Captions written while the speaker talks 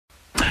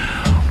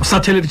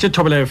Satellite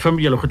tšhogile FM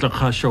ya lekgotla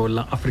kgašo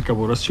la Afrika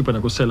Borwa supa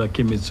nako sela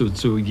ke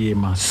metsotso ye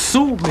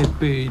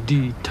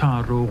masomepedi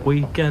tharo go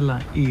ikela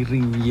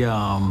iring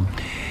ya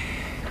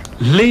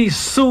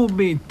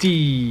lesometi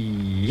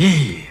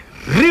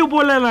re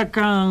bolela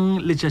kang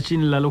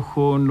letšatšing la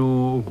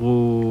lekgono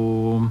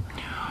go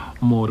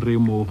more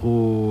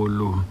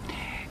mogolo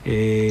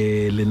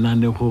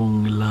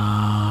lenanegong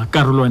la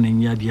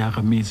karolwaneng ya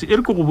Diagametse e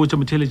re go botša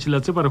motheletši la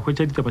tseba re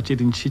hwetša ditaba tše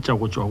dintšhi tša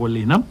go tšwa go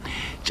lena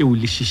tšeo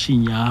le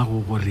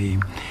šišinyago gore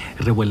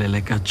re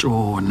bolele ka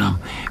tšona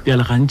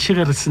bjale gantši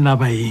ge re sena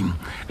baeng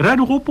re a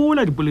di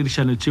gopola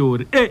dipoledišano tšeo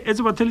re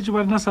etse batheletši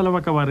ba rena sala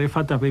ba ka ba re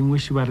fa taba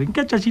engweši ba re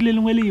nke tšatši le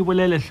lengwe le e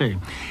bolelehle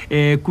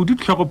kudu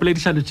ditlhogo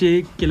poledišano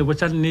tše ke le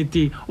botša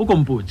nnete o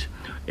kompotše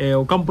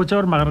o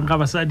kampotša gore magareng ga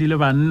basadi le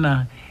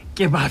banna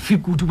ke ba fi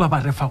kudu ba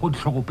ba refa go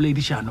ditlhogo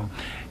poledišano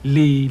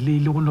le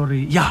go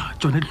lore ya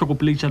tsone ditlhogo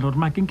poledišano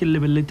gore makeng ke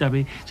lebelele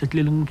tabe tšatši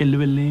le lengwe ke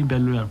lebelele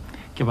bjalo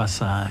ke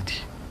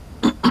basadi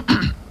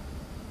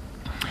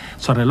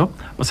sorelo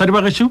basadi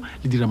ba gešo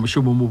le dira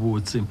mošomo mo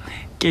botse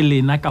ke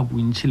lena ka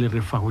bontšhi le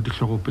refa go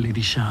ditlhogo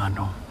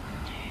poledišano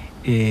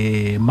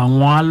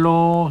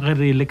mangwalo ge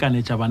re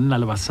lekanetša banna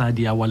le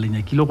basadi a wa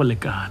lenyakile go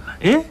lekana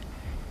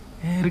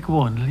re ke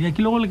bona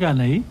lenyakile go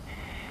lekana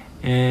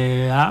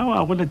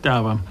a go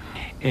letaba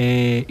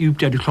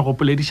eupswa ditlhogo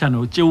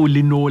poledišano tšeo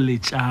le no le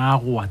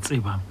tšago wa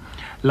tseba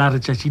la re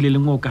tšatši le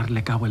lengwe o ka re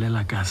le ka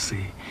bolela ka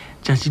se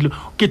tšatši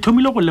ke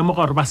thomile go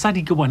lemoga gore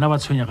basadi ke bona ba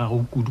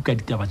tshwenyagago kudu ka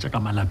ditaba tša ka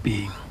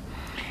malapeng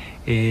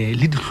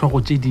le ditlhogo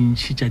tše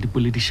dintšhi tša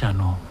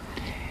dipoledišano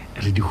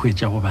re di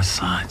hwetša go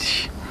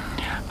basadi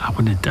a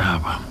go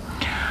netaba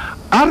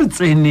a re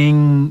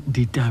tseneng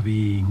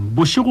ditabeng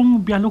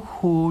bošegong bja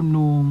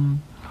lekgono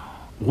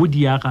go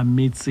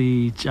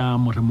Diagametse tša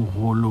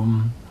moremogolo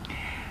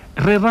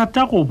re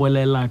rata go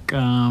bolela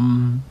ka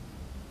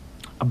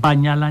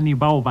banyalani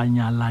bao ba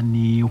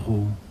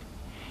nyalanego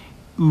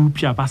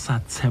eupswa ba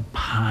sa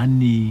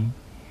tshepane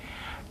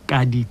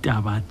ka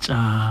ditaba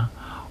tša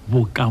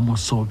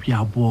bokamoso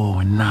bja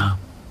bona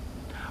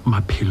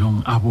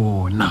maphelong a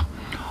bona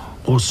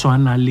go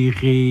swana le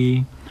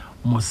ge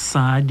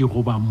mosadi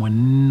goba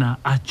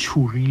monna a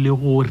tšhogile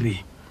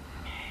gore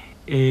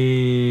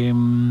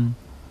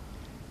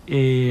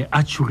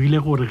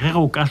ge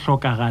go ka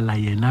hlokagala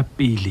yena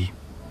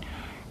pele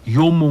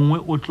yo mongwe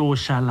o tlo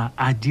sala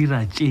a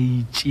dira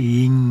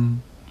itseng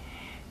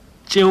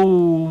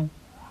tšeo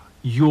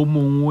yo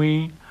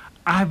mongwe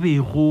a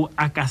bego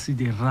a ka se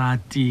di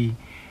rate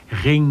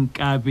ge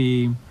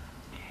nkabe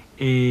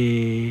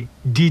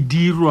di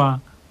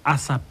dirwa a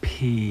sa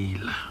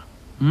phela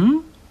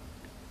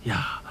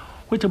ya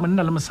go tšwa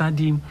monna le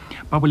mosadi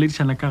ba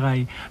boledišana ka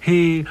gae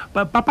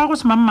papa go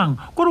se mamang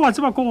kore wa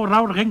tseba ko go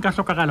ra gore ge nka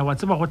hlokagala wa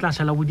tseba go tla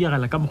šala go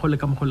diagala ka mokgole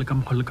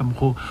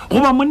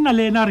goba monna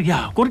le ena re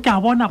ya kore ke a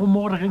bona go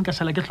mo gore ge nka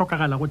šala ke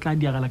hlokagala go tla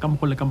diagala ka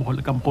mokgole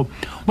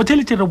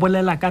motheletše re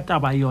bolela ka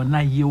taba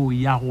yona yeo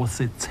ya go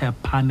se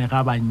tshepane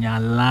ga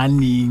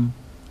banyalani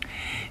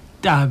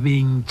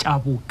tabeng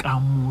tša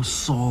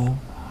bokamoso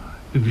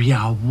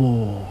bja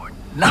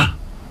bona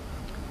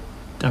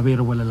tabe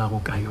re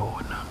bolelago ka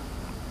yona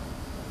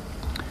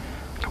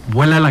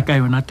bolela ka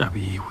yona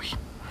tabewe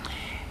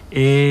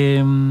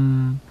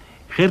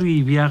ge re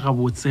bja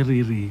gabotse re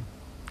re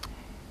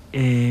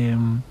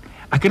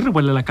a ke re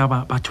bolela ka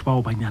batho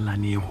bao ba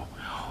nyalanego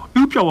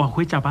eupswa wa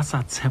hwetša ba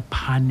sa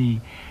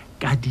tshepane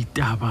ka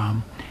ditaba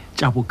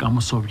tša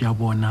bokamoso bja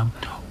bona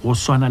go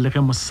swana le ge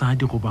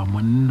mosadi goba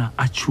monna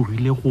a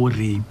tšhogile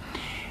gore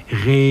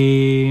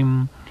ge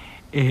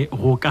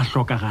go ka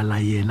hlokagala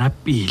yena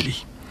pele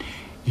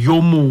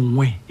yo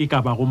mongwe e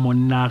ka ba go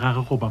monna a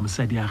gagwe goba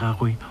mosadi a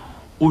gagwe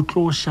o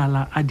tlo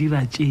šala a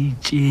dira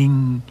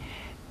itseng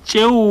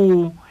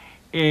tšeo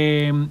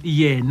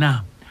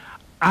yena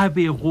a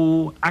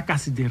bego a ka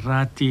se di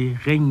rate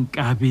ge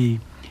nkabe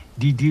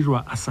di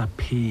dirwa a sa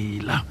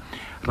phela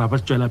ra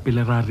ba tšwela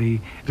pele ra re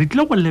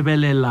tlile go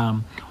lebelela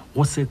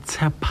go se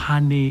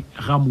tshepane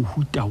ga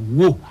mohuta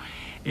wo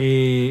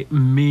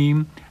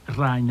mme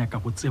ra nyaka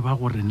go tseba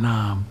gore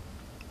na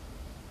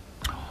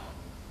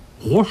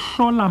go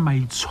hlola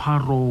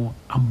maitshwaro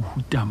a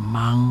mohuta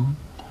mang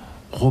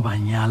go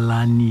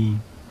banyalani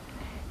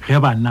ge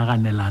ba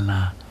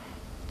naganelana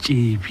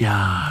tše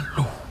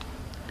bjalo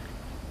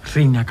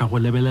re nyaka go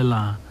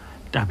lebelela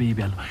tabe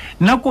bjalo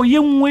nako ye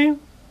nngwe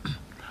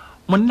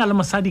monna le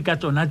mosadi ka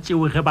tsona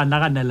tšeo ge ba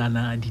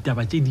naganelana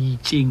ditaba tše di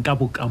itseng ka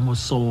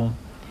bokamoso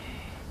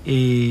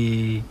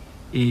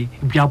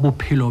bja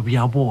bophelo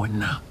bja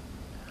bona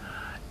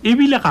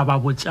ebile ga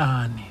ba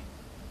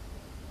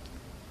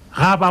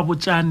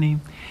botšane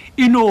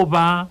e no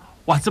ba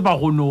wa tseba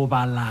go no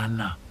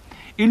balana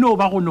e no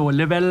ba go no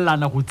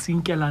lebelelana go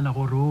tsinkelana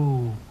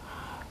gore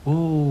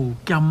Oh,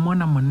 ke a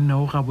mmona monna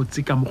o ga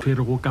botse ka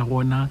mokgwere go ka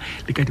gona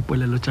le ka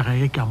dipolelo tša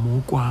gae ke a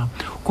mo kwa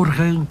gore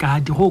ge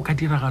nka di go ka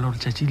diragala gore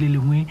tšatši le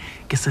lengwe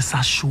ke se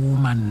sa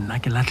šoma nna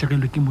ke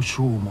latlhegelwe ke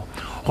mošomo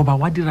goba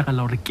wa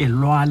diragala gore ke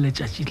lwale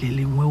tšatši le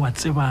lengwe wa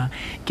tseba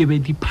ke be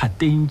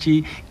diphateng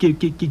tše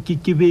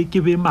ke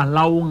be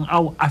malaong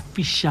ao a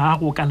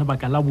fišago ka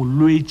lebaka la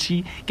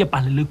bolwetši ke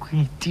palelwe go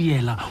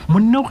itiela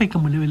monna o ge ke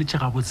mo lebeletše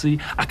gabotse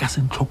a ka se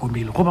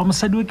ntlhokomele goba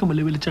mosadi we ke mo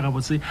lebeletše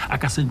gabotse a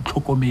ka se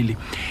ntlhokomele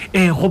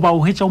goba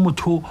o hetša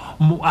motho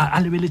a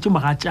lebeletše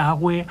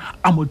mogatšagwe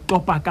a mo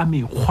topa ka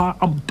mekgwa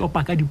a mo topa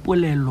ka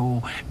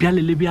dipolelo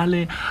bjale le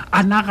bjale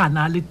a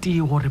nagana le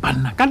tee gore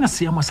banna kana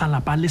seemo sa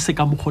lapa le se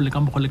ka mokgwa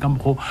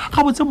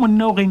ga botse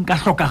monna o ge nka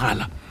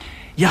hlokagala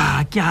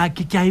ya ke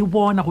a e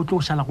bona go tlo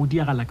šala go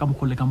diagala ka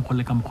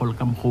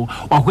mokgwa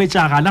wa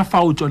hwetša gana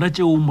fao tšona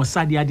tšeo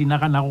mosadi a di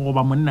naganago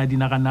goba monna a di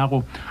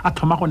naganago a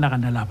thoma go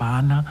naganela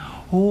bana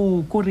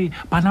kore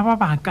bana ba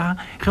baka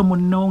ge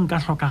monna o nka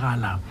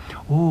hlokagala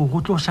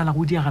go tlo šala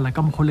go diagala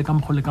ka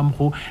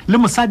mokgwa le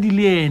mosadi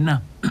le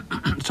yena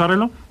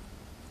tshwarelo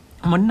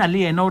monna le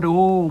yena ore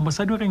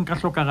mosadi ge nka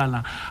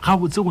hlokagala ga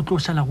botse go tlo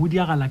šala go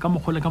diagala ka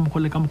mokgwa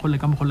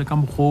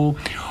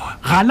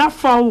gana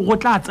fao go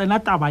tla tsena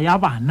taba ya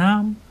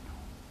bana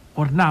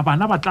gore na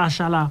bana ba tla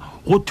šala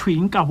go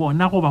thweng ka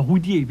bona goba go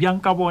die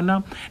bjang ka bona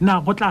na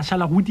go tla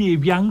šala go die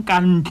bjang ka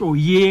ntlo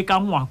ye ka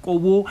ngwako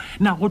bo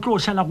na go tlo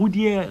šala go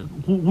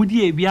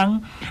die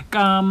bjang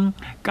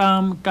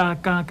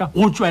ka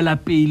go tšwela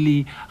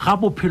pele ga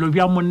bophelo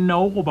bja monna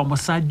o goba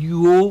mosadi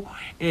o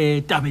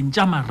tabeng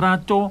tša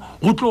marato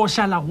go tlo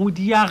šala go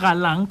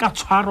diagalang ka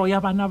tshwaro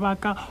ya bana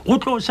baka go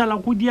tlo šala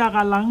go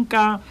diagalang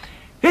ka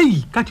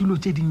ka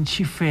dilo tše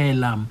dintšhi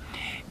fela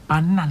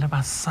banna le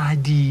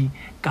basadi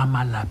ka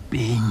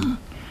malapeng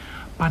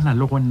ba na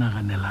le go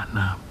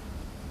naganelana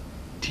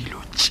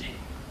dilo tše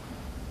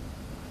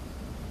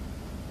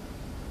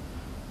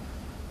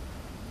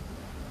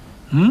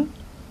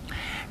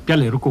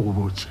bjale re ko go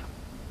botse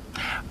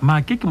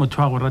maake ke motho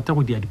wa go rata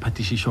go dia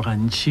diphatišišo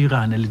gantši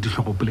gane le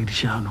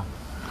dihlogopoledišano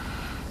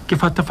ke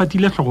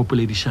fatafatile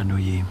hlogopoledišano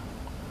ye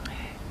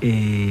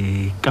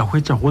ka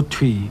hwetša go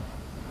thwe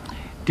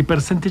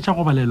diperesente tša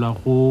go balelwa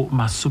go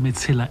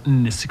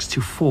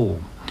 64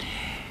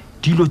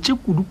 dilo tše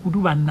kudu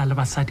banna le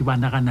basadi ba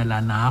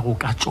naganelanago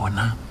ka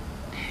tšona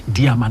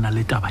di amana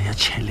le taba ya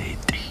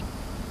tšhelete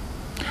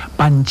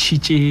ba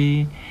ntšhitše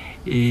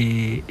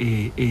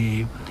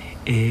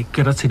ke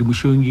ra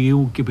tshedimošong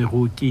eo ke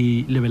bego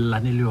ke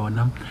lebelelane le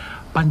yona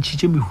ba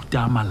ntšhitše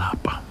mehuta a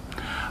malapa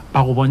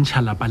ba go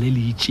bontšha lapa le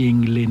le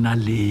itseng le na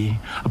le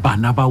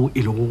bana bao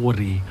e le go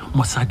gore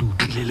mosadi o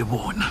tlile le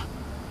bona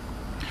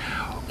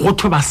go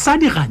thwe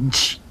basadi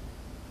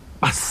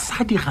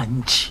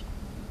gantši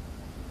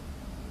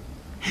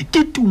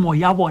ke tumo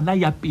ya bona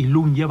ya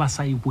pelong ye ba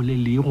sa e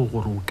bolelego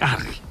gore o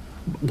kare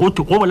go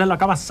thwe go bolela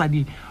ka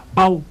basadi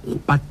bao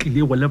ba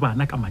tlilego le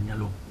bana ka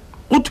manyalong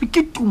go thwe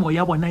ke tumo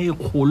ya bona e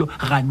kgolo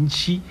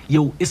gantši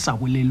yeo e sa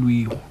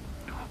bolelwego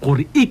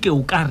gore e ke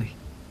o kare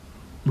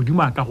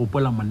modimo a ka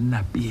gopola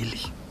monna pele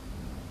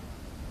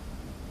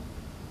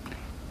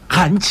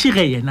gantši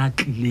ge yena a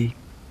tlile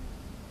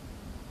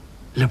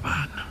le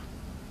bana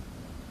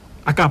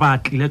a ka ba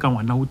tlile ka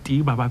ngwana o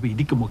tee ba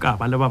babedi ke mo ka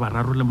ba le ba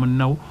bararo le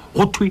monna o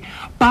go thwe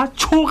ba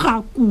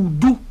tšhoga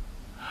kudu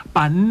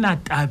banna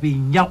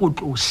tabeng ya go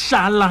tlo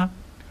šala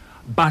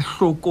ba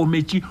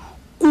hlokometše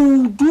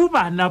kudu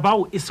bana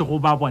bao e sego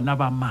ba bona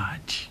ba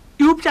madi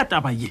eupša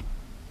taba ye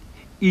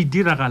e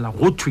diragala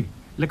go thwe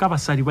le ka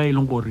basadi ba e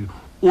leng gore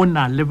o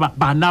na le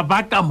bana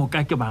ba ka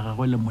moka ke ba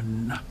gagwe le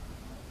monna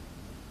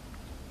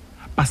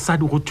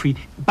basadi go thwe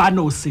ba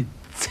no se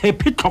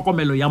tshepe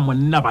tlhokomelo ya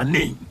monna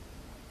baneng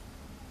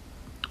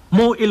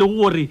mo e le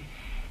gore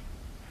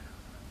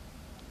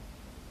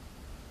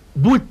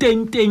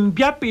botenteng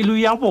bja pelo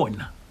ya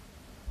bona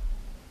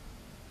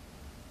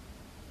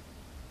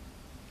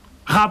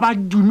ga ba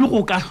dumi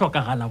go ka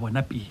hlokagala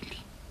bona pele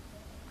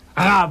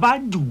ga ba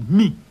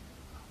dumi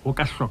go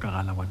ka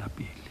hlokagala bona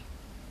pele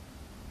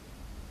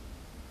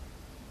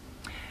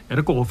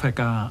re ko go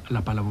feka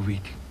lapa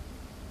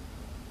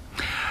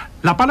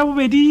la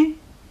bobedi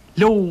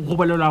leo go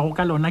bolelwago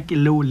ka lona ke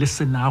leo le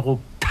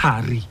senago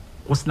thari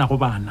go senago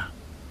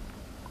bana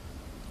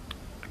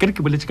ke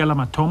boletše ka la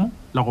mathomo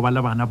la go ba le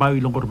bana bao e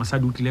leng gore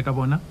mosadi o tlile ka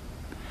bona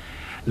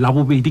la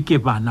bobedi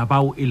ke bana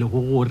bao e le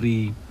go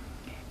gore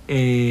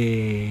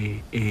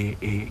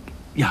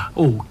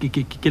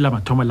ke la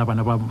mathomo la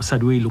bana ba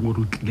mosadi o e leng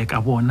gore o tlile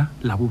ka bona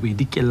la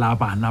bobedi ke la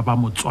bana ba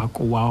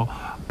motswako wa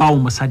bao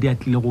mosadi a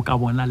tlile go ka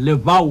bona le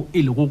bao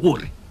e le go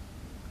gore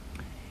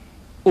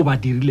o ba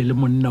dirile le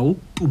monna o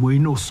tumo e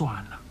no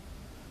swana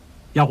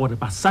ya gore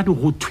basadi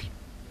go thwe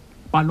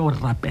ba no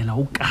rapela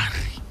o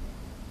kare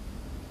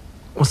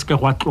go se ke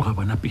go a tloga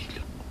bona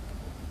pele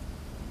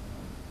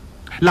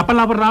lapa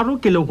la boraro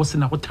ke leo go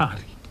sena go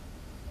thari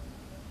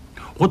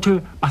go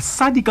thwe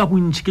basadi ka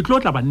bontši ke tlo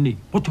tla banne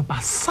go thwe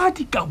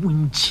basadi ka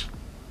bontši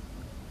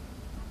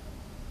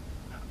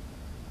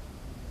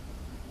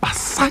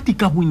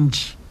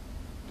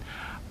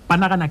ba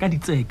nagana ka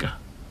ditseka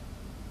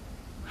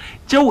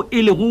tšeo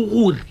e lego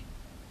gore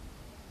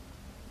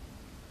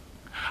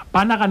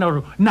ba nagana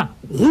gore na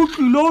go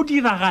tlile o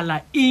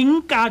diragala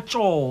eng ka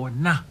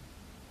tšona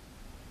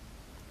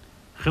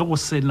ge go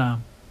sena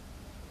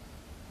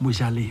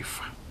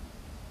mojalefa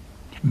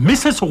mme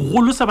se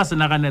segolo se ba se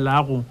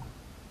naganelago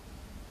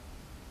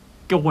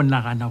ke go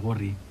nagana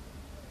gore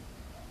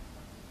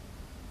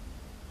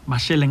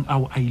mašeleng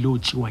ao a ile o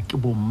tšewa ke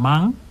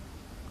bomang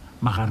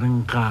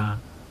magareng ga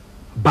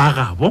ba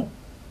gabo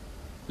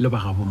le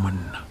ba gabo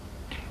monna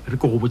re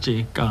ke go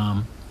botse ka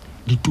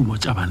ditumo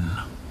tša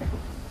banna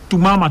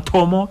tuma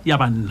mathomo ya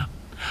banna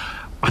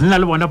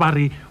le bona ba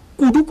re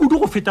kudu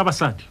go feta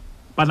basadi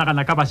ba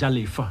nagana ka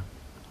bajalefa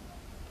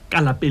ka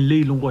lapeng le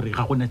e leng gore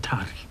ga go ne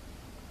thari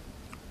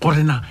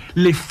gore na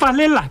lefa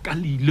le la ka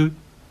le ile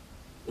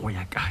go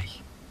ya kae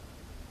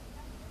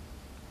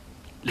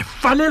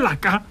lefa le la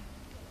ka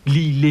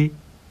le ile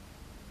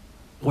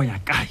go ya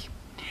kae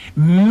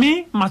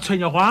mme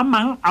matshwenyego a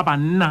mang a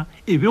banna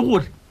e be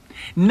gore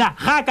na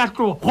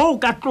go o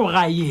ka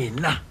tloga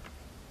yena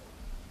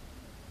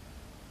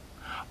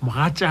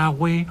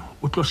mogatšagwe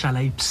o tlo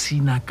šala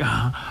ipsina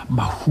ka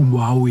mahumo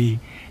awe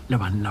le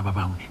banna ba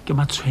bangwe ke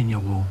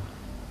matshwenyego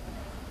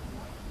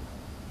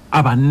a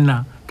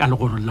banna ka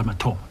legorong la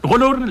mathomo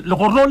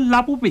legorong la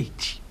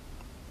bobedi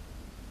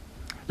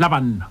la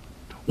banna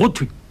go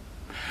thwe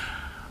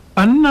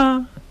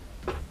banna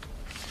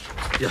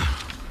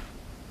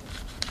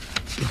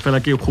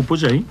fela ke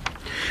kgopotšai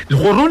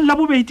legorong la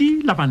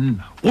bobedi la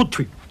banna go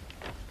thwe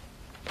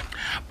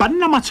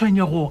banna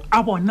matshwenyego a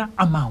bona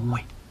a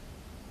mangwe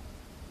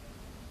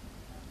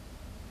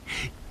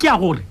ke a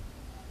gore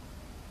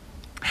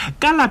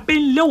ka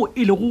lapeng leo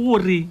e lego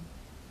gore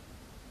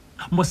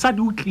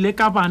mosadi o tlile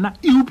ka bana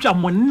eupswa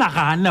monna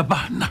ga ana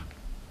bana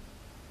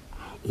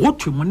go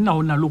thwe monna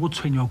o na le go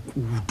tshwenywa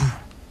kudu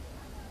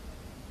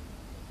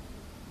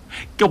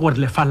ke gore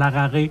lefa la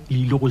gage le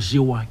ile go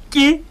jewa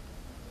ke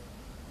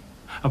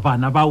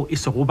bana bao e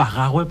sego ba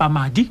gagwe ba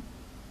madi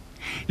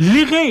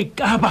le ge e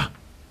ka ba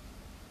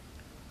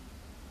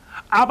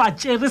a ba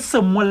tšere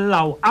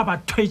semolao a ba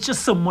thwetše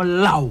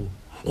semolao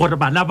gore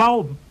bana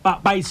bao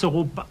ba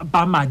isego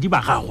ba madi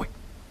ba gagwe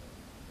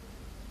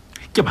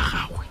ke ba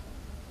gagwe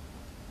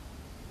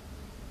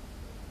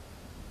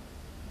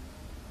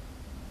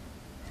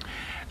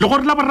le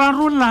gore la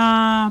boraro la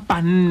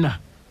banna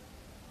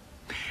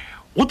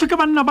go thwe ke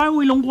banna bao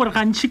e leng gore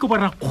gantši ke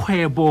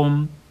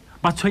borakgwebo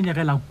ba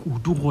tshwenyegela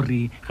kudu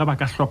gore ge ba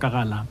ka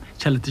hlokagala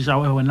tšhelete tša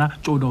bona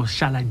tšono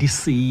šala di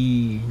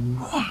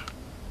senywa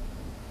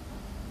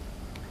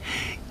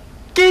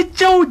ke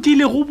tšeo di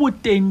lego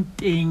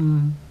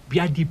botenteng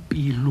bja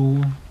dipelo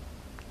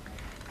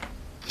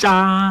tša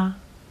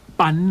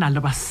banna le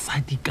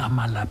basadi ka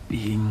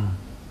malapeng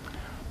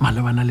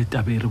malebana le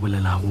tabe re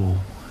bolelago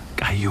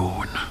ka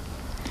yona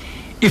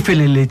e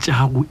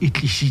feleletšago e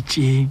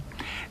tlišitše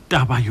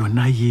taba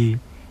yona ye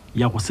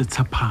ya go se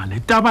tshepane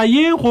taba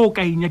ye go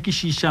ka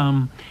inyakišiša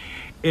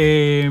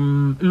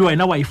le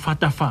wena wa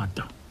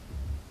ifatafata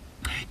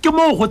ke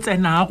moo go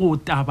tsenago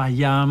taba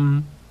ya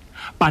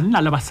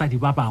banna le basadi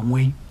ba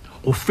bangwe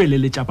go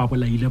feleletša ba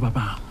bolaile ba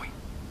bangwe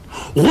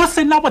go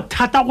sena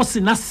bothata go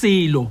sena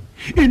selo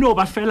e no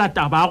ba fela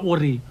taba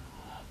gore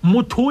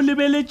motho o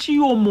lebeletše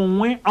yo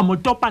mongwe a mo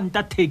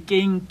topanta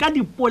thekeng ka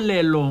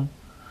dipolelo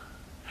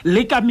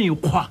le ka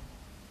mekgwa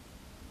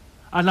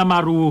a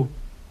namaro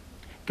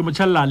ke mo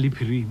tšhalela le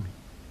phirime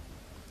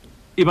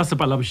e ba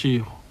sepala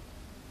bošego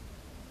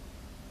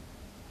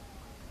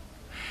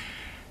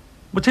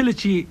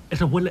motheletše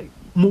re bole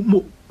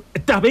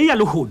tabe ya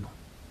lehono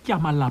ke a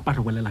malapa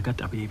re bolela ka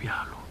tabe e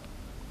bjalo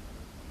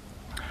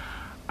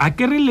a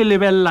ke re le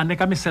lebellane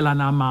ka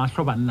meselana a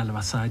mahlo banna le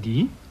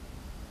basadi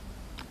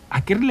a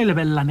ke re le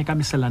lebellane ka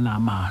meselana a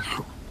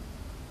mahlo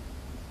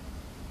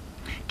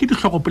ke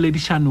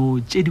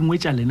dihlogopoledišano tše dingwe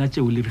tša lena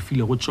tšeo le re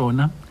file go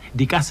tšona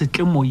di ka se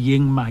tle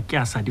moyeng make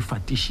a sa di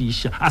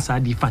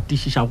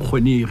fatišiša go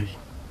kgonege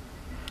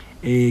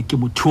ke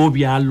motho o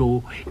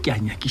bjalo ke a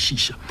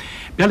nyakišiša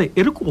bjale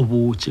e re ke go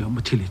botse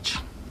motheletše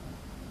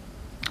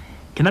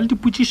ke na le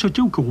dipotšišo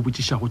tšeo ke go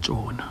botšiša go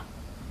tšona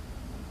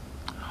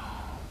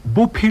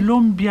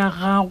bophelong bja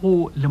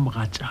gago le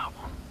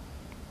mogatšago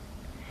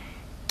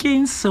ke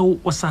eng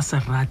seo o sa se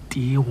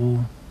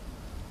ratego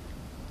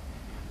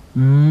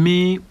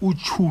mme o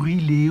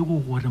tšhogilego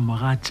gore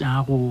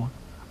mogatšago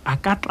a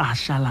ka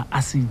tlašala a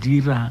se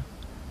dira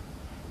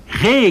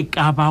ge e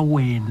ka ba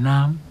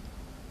wena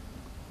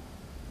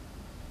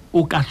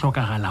o ka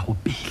hlokagala go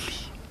pele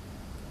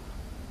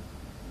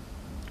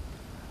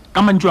ka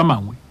mantšu a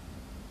mangwe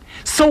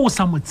seo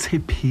sa mo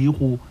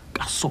tshepego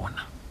ka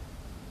sona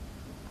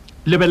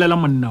lebelela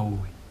monna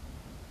owe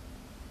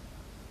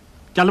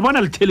ke a le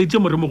bona le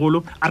theletše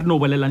moremogolo a re no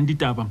bolelang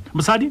ditaba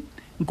mosadi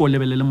nko o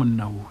lebelele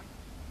monna owe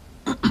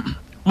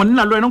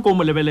monna le wena nko o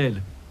mo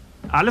lebelele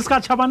a le se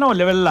ka tšhabana o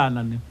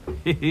lebelelana ne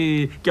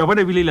ke a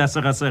bona ebile le a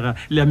segasega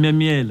le a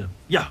meamiela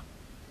ya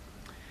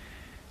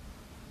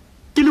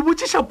ke le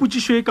botšiša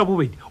potšišo e ka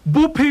bobedi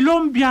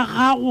bophelong bja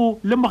gago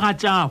le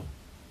mogatšago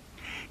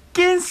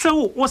ke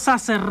seo o sa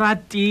se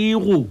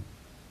ratego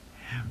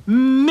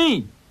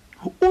mme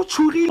o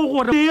tšhogile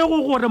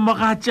gore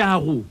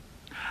mogatšago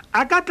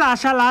a ka tla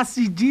šala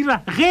se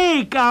dira ge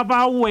e ka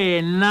ba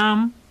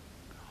wena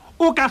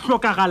o ka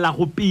hlokagala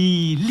go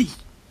pele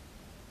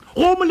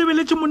go mo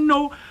lebeletše monna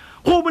o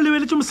go mo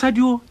lebeletše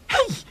mosadi o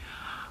hei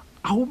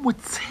a o mo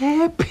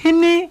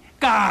tshepene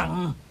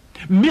kang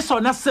mme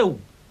sona seo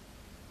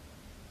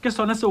ke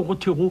sona seo go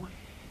thego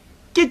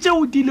ke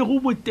tšeo di le go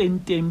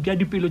botenteng bja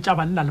dipelo tša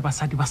banna le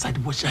basadi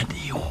bo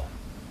janego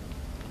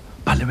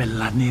ba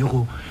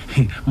lebelellanego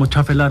motho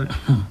a fela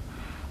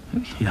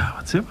ya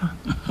wa tseba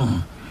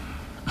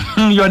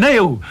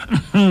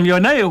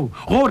yona eo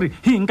gore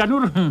nka no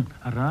re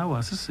ra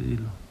wa se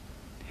selo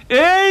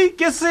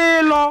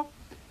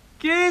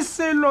ke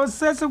selo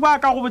se se ba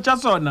ka go botša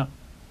sona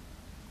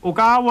o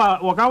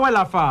ka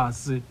wela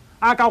fase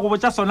a ka go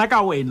botša sona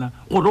ka wena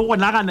gore go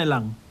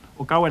naganelang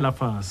o ka wela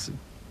fase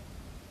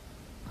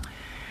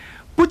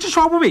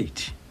potšišo wa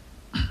bobedi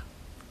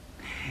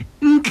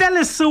ntle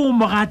le seo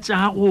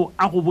mogatšago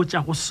a go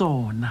botšago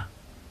sona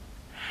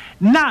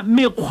na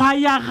mekgwa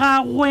ya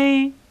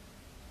gagwe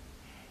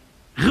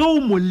ge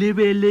o mo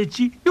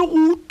lebeletše e go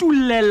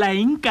utulela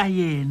eng ka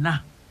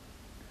yena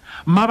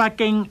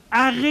mabakeng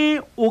a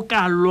ge o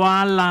ka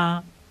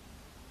lwala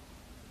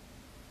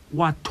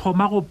wa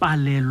thoma go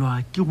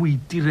palelwa ke go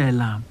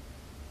itirela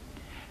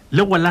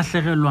le go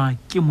lahlegelwa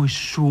ke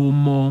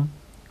mošomo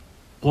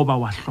goba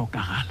wa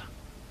hlokagala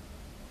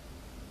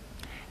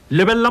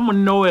lebelela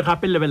monna owe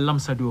gape lebelela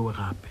mosadi owe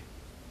gape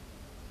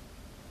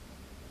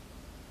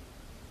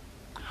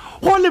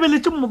go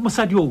lebeletše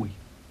mosadi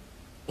owe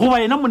goba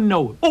yena monna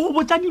owe o go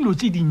botša dilo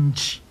tše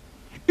dintši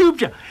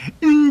eupša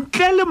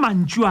ntle le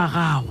mantšu a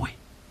gagwe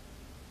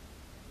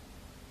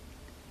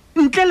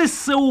ntle le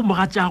seo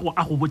mogatšago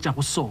a go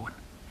botšago sona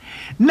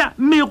na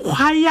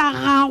mekgwa ya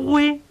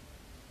gagwe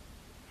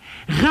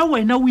ge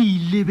wena o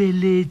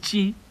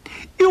ilebeletše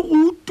e go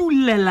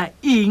utulela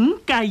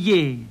eng ka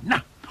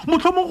yena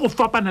mohlomong go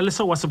fapana le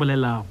seo wa se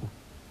bolelago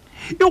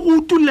e go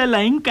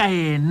utulela eng ka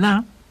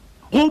yena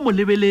go mo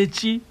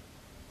lebeletše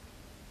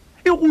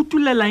e go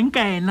utulela eng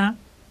ka yena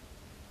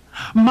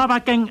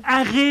mabakeng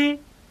a ge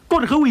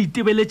kore ge o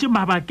itebeletše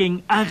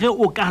mabakeng a ge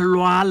o ka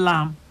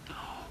lwala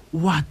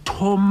wa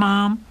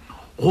thoma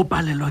go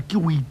palelwa ke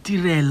go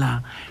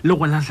itirela le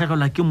go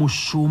lahlegelwa ke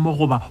mošomo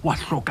goba wa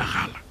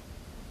hlokagala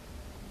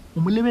o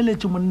mo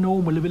lebeletše monna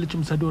o mo lebeletše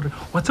mosadi gore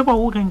wa tseba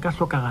o ge nka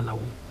hlokagala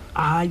o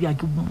ya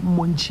ke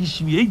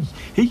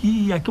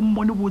montšhiši a ke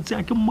mmone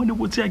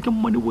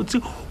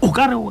botse o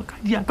ka re o ka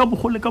dia ka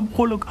bogole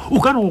o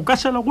ka re o ka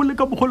šala go le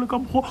ka bogole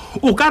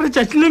o ka re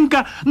tšatši le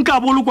nka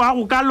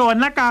bolokwago ka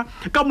lona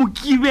ka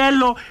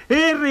mokibelo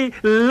re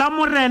la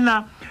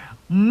morena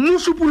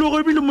mosupologo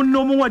ebile monna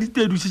o mongwe wa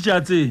diteduši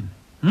tša tsene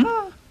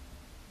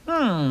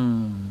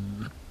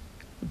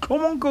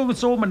tlhomong ke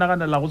seo mo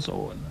naganelago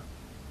sona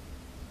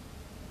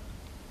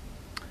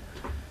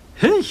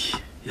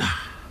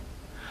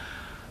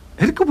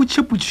re ke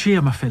botšhepotšhe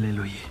ya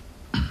mafelelo ye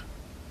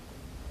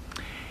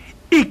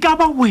e ka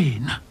ba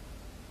wena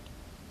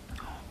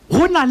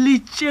go na le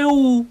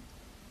tšeo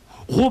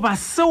goba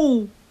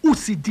seo o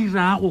se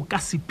dirago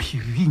ka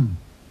sephiring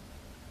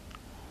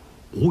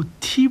go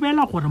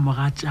thibela gore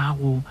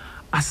mogatšago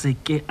a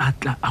seke a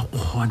tla a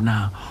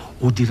kgona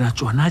go dira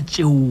tšona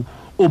tšeo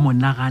o mo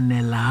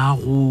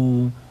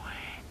naganelago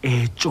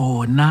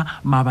tšona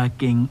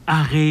mabakeng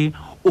a ge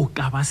o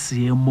ka ba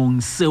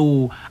seemong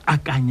seo a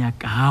ka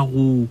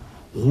nyakago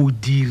go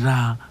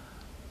dira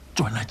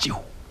tšona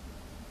tšeo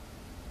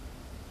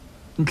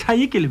ntlha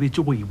ye ke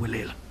lebetše go e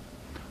bolela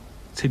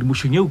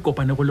tshedimošong ye o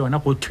kopanego le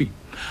yona go thwe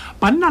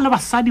banna le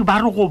basadi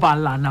ba re go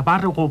balana ba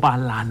re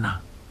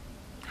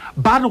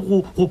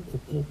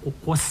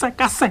go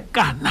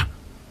sekasekana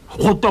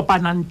go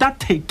topana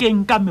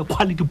ntathekeng ka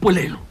mekgwa le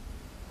dipolelo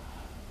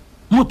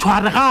motho a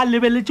re ga a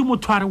lebeletše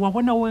motho a re wa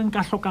bona o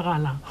nka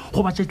hlokagala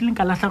go ba tšatši le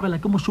nka lahlegela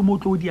ke mošomo o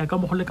tlo o dia ka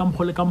mokgo le ka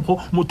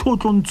mokgo motho o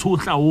tlo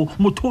ntshotla o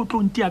motho o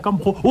tlo ntia ka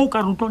mokgo o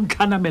ka re o tlo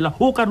ntlhanamela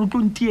o ka re o tlo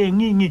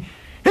ntiengeng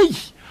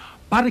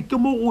ba re ke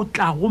mo go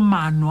tla go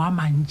maano a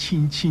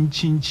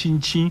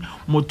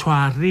mantšintšintšintšintšintšin motho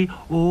a re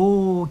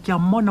ke a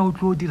mmona o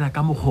tlo o dira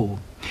ka mokgo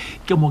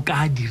ke mo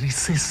ka dire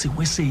se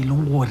sengwe se e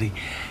leng gore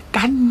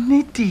ka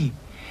nnete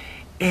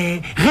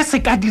ge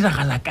se ka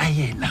diragala ka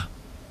yena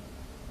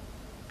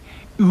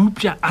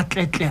eupša a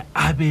tletle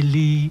a be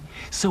le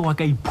seo a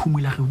ka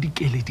iphumola ge o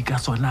dikeledi ka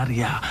sona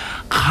re ya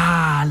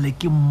kgale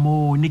ke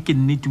mmone ke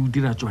nnete o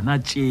dira tsona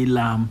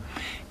tšela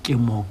ke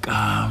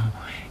moka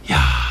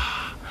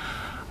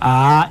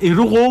e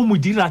re go mo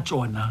dira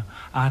tsona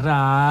a ra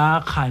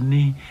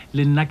kgane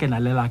le nna ke na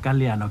le la ka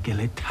leano ke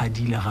le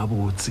thadile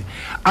gabotse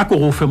a ko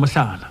go fe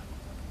mohlala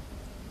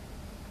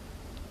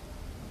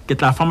ke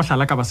tla fa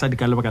mohlala ka basadi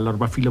ka lebaka la gore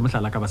ba file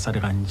mohlala ka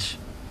basadi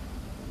gantši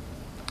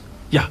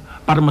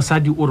ba re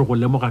mosadi o re go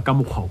lemoga ka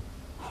mokgwao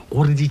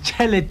gore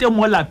ditšhelete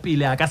mo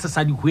lapele a ka se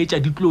sa di hwetša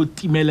di tlo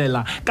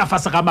timelela ka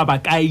fase ga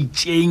mabaka a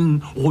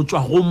itseng go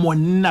tšwa go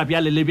monna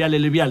bjale le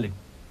bjale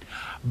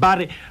ba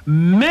re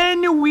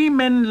many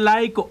women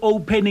like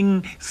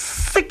opening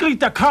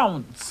secret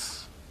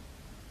accounts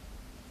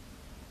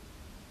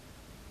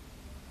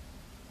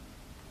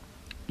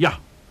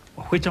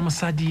hwetša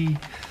mosadi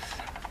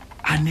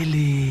a ne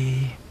le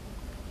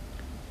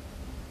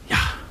ya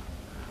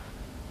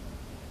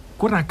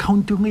gore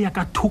accountong ya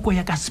ka thoko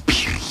ya ka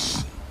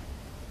sephiri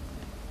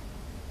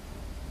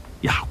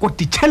ya go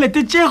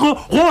ditšhelete tšego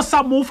go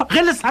sa mofa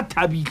ge le sa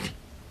thabile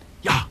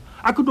ya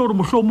a ke gore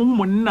mohlomong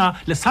monna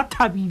le sa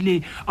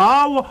thabile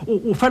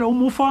o fela o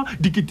mofa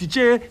dikete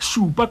tše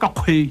šupa ka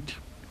kgwedi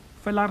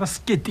fela re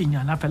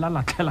sketenyana fela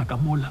la tlhela ka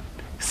mola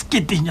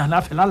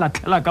sketenyana fela la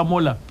tlhela ka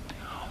mola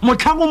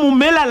motlhango mo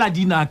melela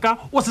dinaka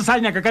o se sa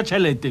nyaka ka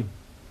tšhelete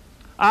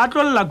a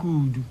tlolla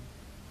kudu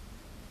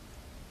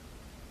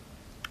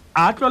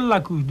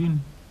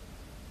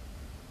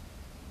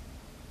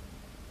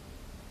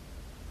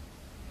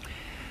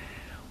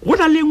go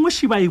na le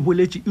nngwe ba e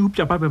boletše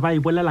eupša ba be ba e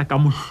bolela ka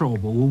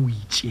mohlobo o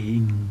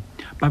itseng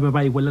ba be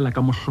ba e bolela ka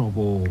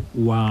mohlobo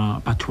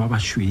wa batho ba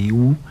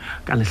bašweu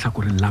ka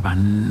lehlakoreng la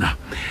banna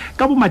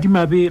ka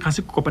bomadimabe ga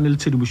se kopane le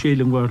tshedimošo e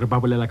leng gore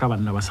ba bolela ka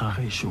banna ba sa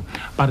gešo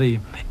ba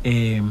re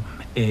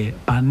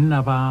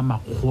banna ba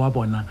makgowa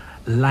bona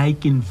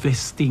like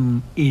investing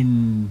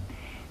in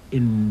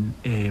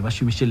ba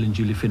šomiše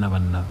lentswe le fena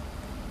banna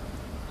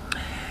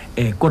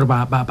gore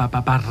ba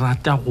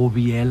rata go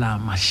beela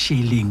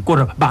mašeleng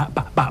gore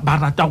ba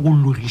rata go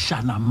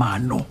logišana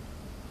mano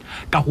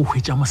ka go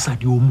hwetša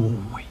mosadi o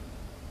mongwe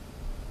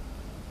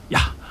ya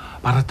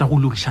ba rata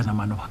go logišana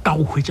mano ka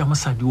go hwetša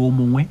mosadi o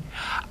mongwe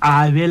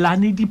a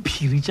belane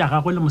diphiri tša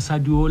gagwe le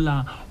mosadi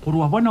ola gore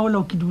wa bona ola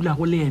o ke dula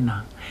go le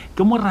ena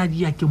ke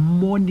moradia ke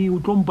mmone o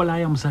tlo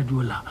mpolaya mosadi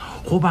ola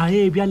goba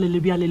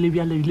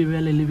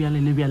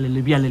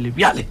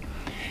bjale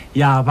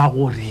ya ba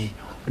gore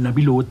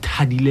nabile o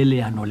thadile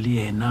leano le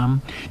yena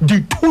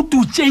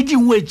dithuto tše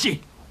dingwe tše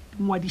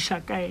ngwadiša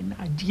ka ena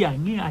a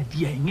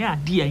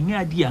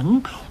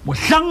diang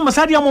mohlang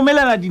mosadi a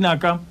momelela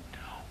dinaka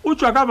o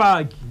tswa ka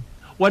baki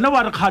wena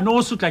wa re kgane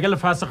o sotla ke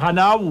lefase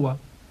kgane a boa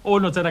o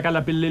no tsena ka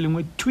lapeng le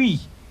lengwe thui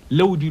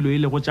leo dilo e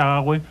le go tša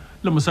gagwe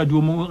le mosadi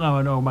o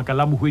mongwe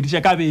makala mo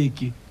hwediša ka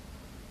beke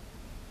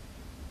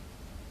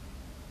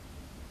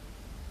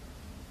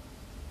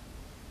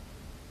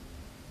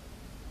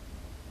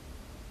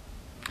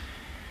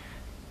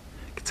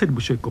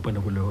tshedimošo e kopana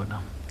go le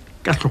yona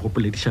ka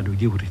tlhogopoledišano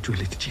yeo re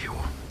tšweleditšego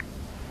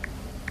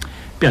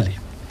bjale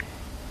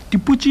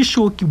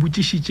dipotšišo ke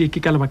botšišitše ke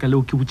ka lebaka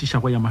leo ke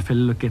botšišago ya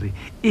mafelelo ke re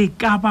e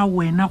ka ba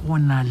wena go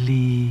na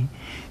le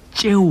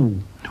tšeo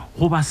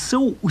goba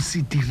seo o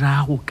se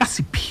dirago ka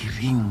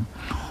sephiring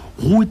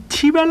go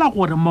thibela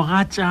gore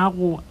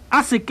mogatšago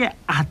a se ke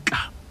a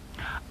tla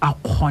a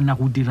kgona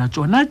go dira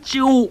tšona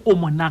tšeo o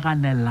mo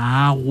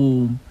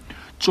naganelago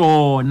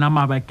tšona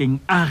mabakeng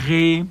a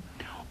ge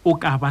o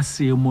ka ba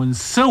seemong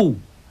seo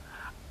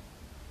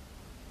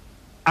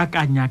a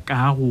ka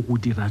nyakago go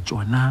dira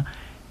tšona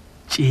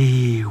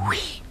tšewe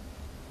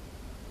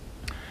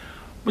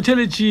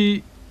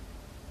motheletši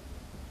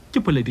ke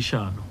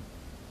poledišano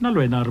nna le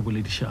wena re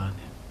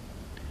boledišane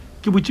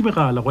ke botše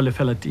megala go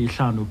lefela tee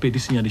hlano pedi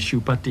senyane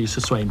šupa tee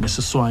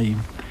seswai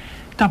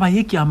taba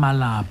ye ke ya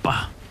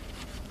malapa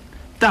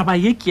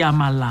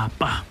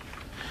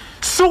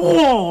se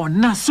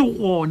gona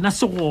seo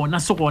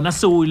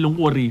e leng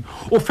gore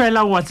o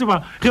fela wa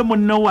tseba ge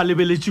monna o a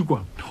lebeletše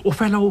kwa o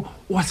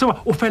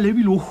fela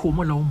ebile o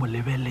homola o mo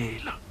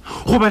lebelela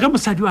goba ge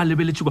mosadi o a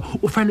lebeletše kwa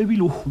o fela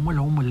ebile o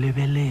homola o mo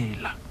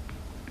lebelela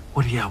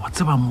gore ya wa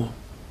tseba mo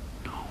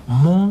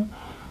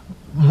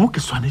ke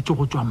swanetše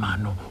go tšwa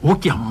mano o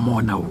ke a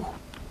mmona o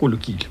go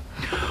lokile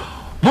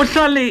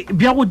bohlale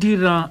bja go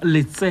dira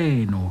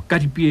letseno ka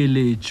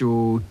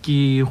dipeeletšo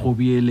ke go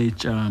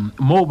beeletša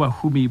mo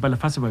bahumi ba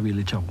lefase ba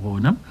beeletša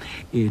gona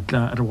e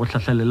tla re go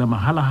hlahlalela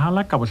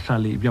mahala ka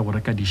bohlale bja go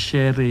reka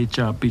dišhere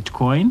tša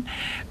bitcoin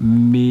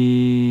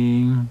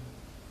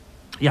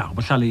ya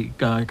bohlale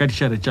ka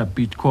dišhere tša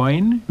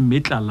bitcoin mme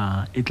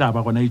tlala e tla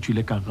ba gona e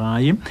tšwile ka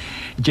gae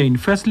Jane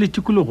First le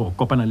tikologo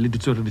kopana le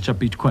ditsoredi tša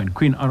bitcoin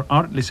Queen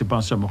RR le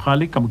sebasa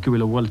mogale ka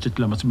mokebelo wa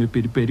letšatši la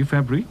masomepedi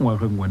February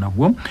ngwageng wona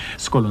bo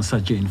sekolong sa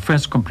Jane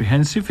First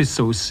Comprehensive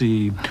seo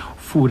se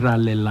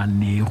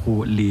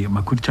furalelanego le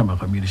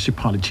Makhutšhamaga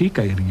Municipality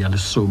ka iri ya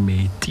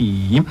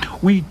lesometee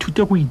o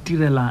ithute go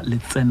itirela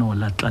letseno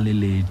la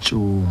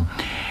tlaleletšo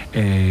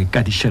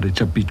ka dišhere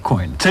tša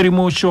bitcoin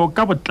tshedimošo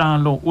ka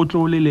botlalo o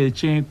tlo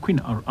leletše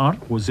Queen RR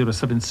go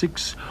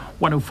 076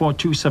 104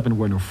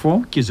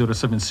 2714 ke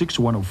 076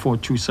 104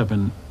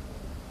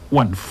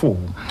 2714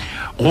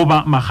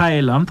 goba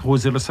magaela go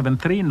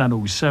 073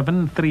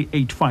 907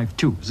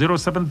 3852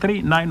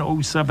 073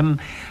 907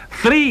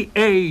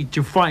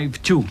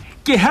 3852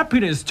 ke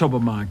happiness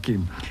thobamake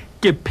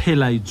ke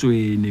phela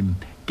itswene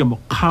ke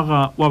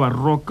mokgaga wa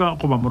baroka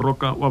goba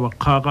moroka wa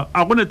bakgaga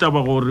a go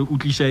netaba gore o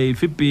tliša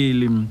efe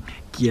pele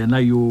ke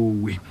yena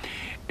yowe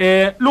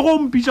le go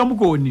mpitša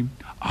mokoni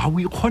a o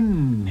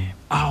ikgonne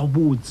a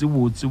botse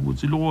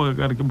le go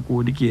ka re ke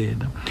mokoni ke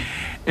yena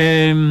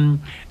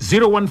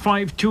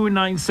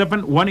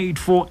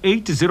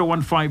 0152971848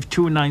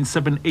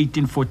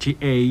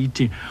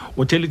 0152971848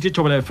 o theletše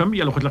Thobela FM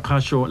ya lekgotla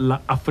kgašo la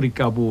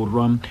Afrika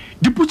Borwa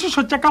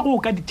dipotšišo tša ka go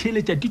ka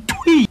ditheletša di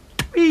tweet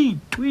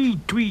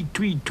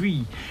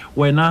twi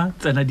wena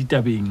tsena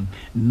ditabeng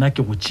nna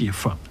ke go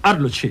tšefa a re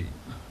lo tšhe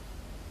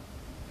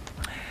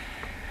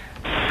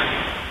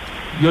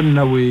yo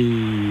nna we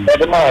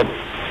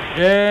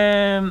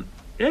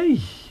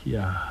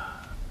ya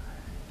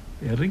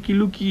re ke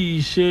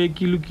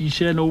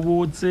lokiše no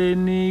bo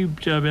tsene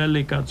tša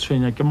bjale ka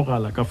tshwenya ke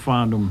mogala ka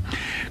fano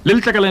le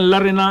letlakaleng la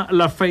rena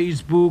la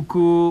Facebook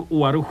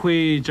wa re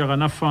hwetša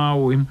gana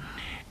fawe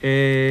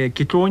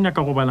ke tlo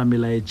nyaka go bala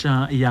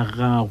melaetša ya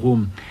gago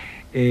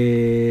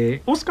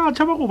o ska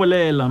tšhaba go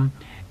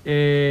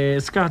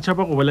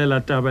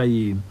bolela taba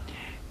ye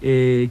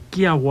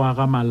ke ya go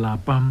aga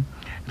malapa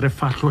re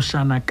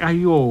fahlošana ka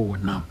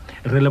yona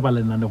re le ba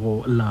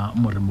lenanego la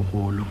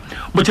moremogolo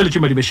motšheletše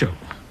madibešo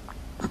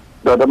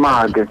Dada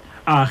mage.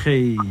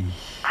 Age.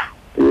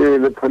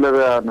 Le phela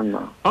bjana na.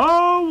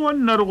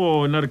 Monna re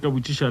gona re ka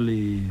botšiša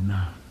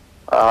lena.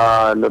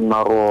 Le nna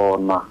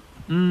rona.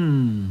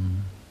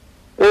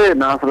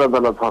 Na fela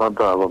la tshwara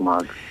taba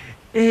mage.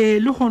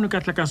 Le gone ka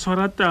tla ka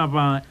swara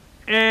taba.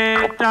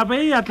 Taba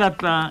e ya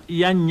tlatla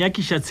ya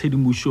nyakiša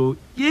tshedimošo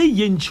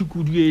ye ntši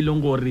kudu e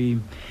leng gore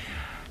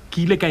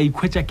ke ile ka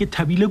ikhwetša ke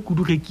thabile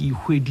kudu ge ke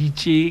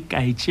ihweditše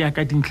ka etšea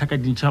ka dintlha ka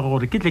dintšha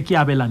gore ke tle ke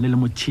abelane le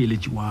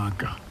motheeletši wa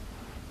ka.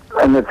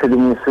 Ana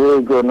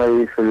tshedimošo ke yona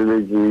e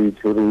feleletše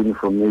tšere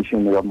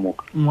information ya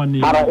moka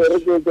mara e re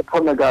ke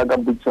thome ka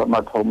botša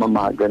mathomo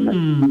maake nna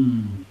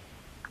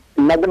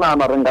ke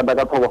nagana re nka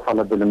ka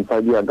tlhokofala pele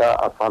mosadi ya ka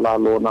a sala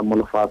lona mo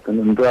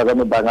lefatsheng ntho ya ka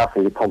medanga a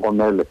se e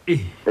tlhokomele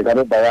le ka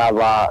reta ya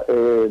ba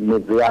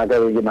metse ya ka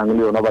e ke nang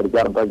le yona ba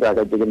dikarata tša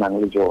ka tše ke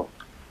nang le tšona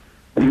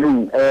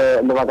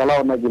lebaka la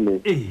ona ke le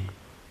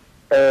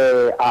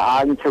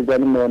a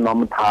ntšhetšane meno a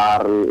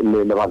mothare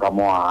le lebaka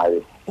mo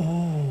gae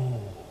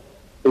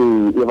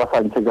e ba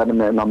sa ntšhetšane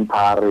meno a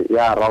mothare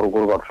ya ra gore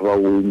kore batho ba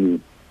wene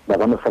ba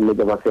ka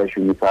mefeleletse ba se ya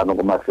šomisana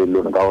ko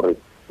mafelelong ka gore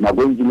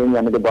nako e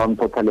ntšhilenyane ke ba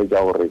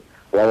nthothaletša gore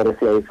ya gore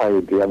se ya e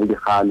saete ya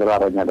bodigale ra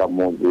ranyaka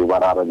moke ba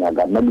ra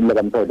ranyaka nna dile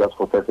ka nsaete ya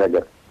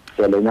sekgofeseke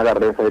ke le nyaka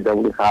re saete ya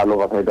bodigalo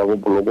ba saete ya bo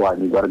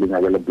polokwane ka re di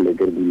nyakele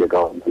poleke re dile ka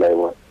ontsela e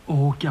bone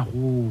ke a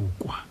go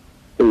kwa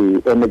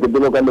ene ke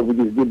dilo ka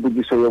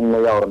lebudiso ye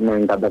nngwe ya gore ne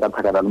nka ka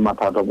thakana le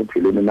mathata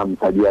bophelong na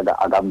mosadi ya ka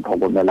a ka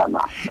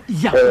ntlhokomelana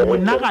ya o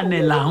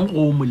naganelang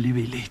go mo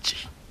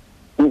lebeletše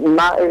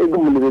nna ke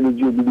mo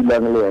lebeletše o ke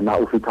dulang le yena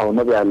o fitlha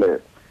gona bjale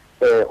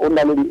o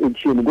na le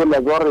di-action ko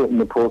la gore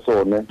motho o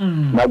sone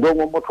nako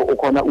ngwe motho o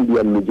kgona o dia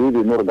mmeje e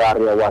bene gore ka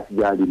re ya wa se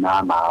ja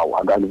dinanao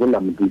a ka lebelela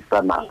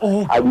modisana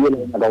a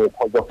dielena ka go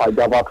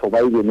kgotsofatša batho ba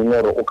e beneng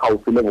gore o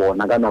kgauswi le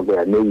bona ka nako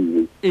ya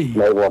neiwe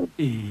la e bona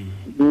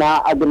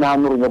nna a ke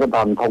nagane gore nyako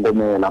ta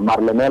ntlhokomela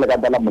mare le neele ka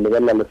tala mo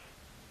lebelela le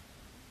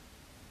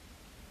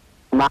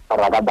nna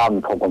ra ka ta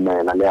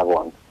ntlhokomela le ya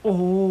bona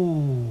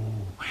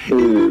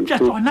tša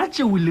tsona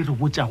tšeo le re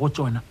botša go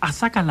tsona a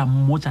sa ka la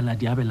mmotša la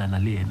di abelana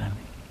le ena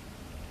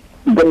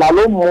ke na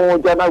le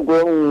mmotša nako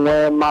e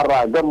nngwe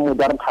mara ke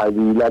mmotša re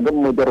thabile ke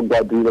mmotša re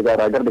kwatile ka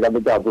ra ke re di ka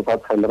betša tsofa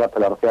tshele ra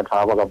phela re se ya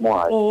tlhaba ka mo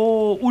gae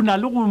o na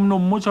le go no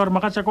mmotša gore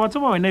magatšaka wa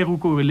tseba wena e go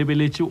ko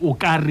lebeletše o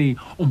ka re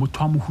o motho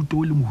wa mohuta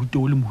o le mohuta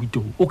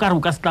o ka re o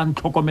ka se tla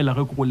ntlhokomela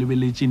ge ke go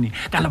lebeletšene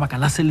ka lebaka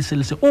la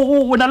seleselese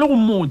o na le go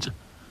mmotša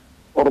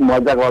gore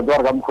moatšaka wa tswa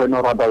re ka mokgwene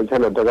o rata o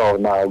tšhelete ka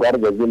gona o ka re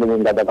jatsi le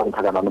ngeng ka ta ka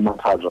nthakana le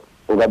mathata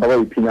o ka ta ba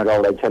iphinya ka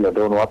gore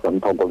tšhelete one wa sa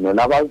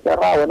ntlhokomela ba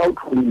kera wena o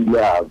tlholile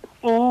ape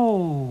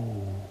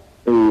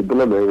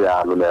polelo e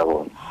bjalo le ya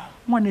bona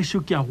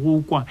ngwanešo ke a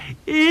go kwa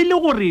e le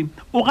gore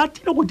o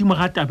gatile godimo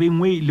ga tabe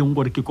ngwe e leng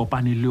gore ke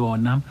kopane le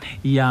yona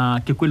ya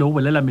ke kwele go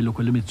bolela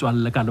meloko le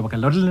metswalle ka lebaka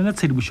la gore le nna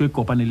tshedimošo e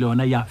kopane le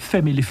yona ya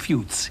family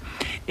feuds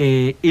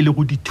e le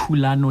go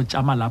dithulano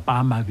tša malapa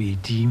a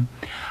mabedi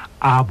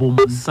a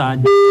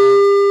bomosadi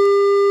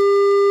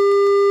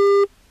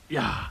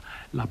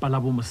lapa la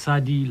bo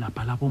mosadi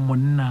lapa la bo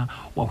monna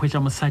wa hwetša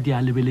mosadi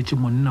a lebeletše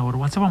monna gore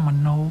wa tseba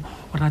monna o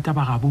rata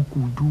ba gabo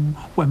kudu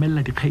o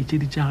emelela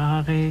dikgaetšedi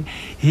tša gage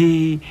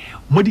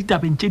mo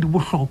ditabeng tše di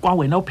bohlokwa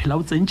wena o phela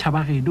o tsentšha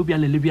ba geno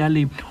bjale le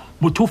bjale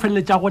motho o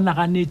feleletša go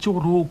naganetše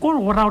gore ko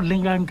go ra o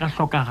lengang ka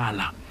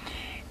hlokagala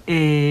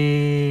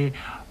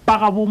ba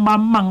gabo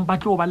mamang ba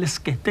tlo ba le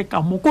sekete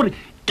ka mo kore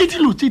ke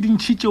dilo tše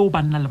dintšhi tšeo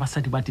banna le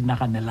basadi ba di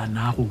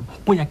naganelanago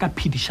go ya ka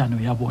phedišano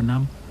ya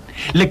bona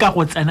le ka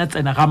go tsena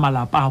ga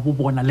malapa a bo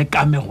bona le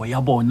kamego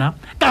ya bona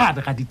ka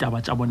gare ga ditaba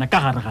tša bona ka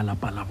gare ga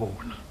lapa la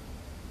bona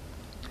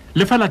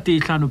le fela tee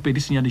hlano pedi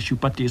senyane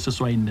šupa tee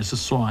seswai nne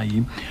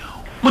seswai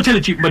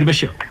motšheletši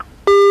badibešeo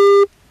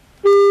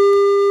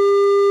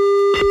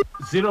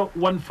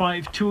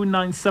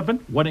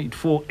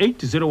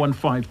 015-297-1848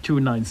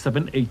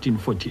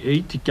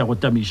 015-297-1848 ke a go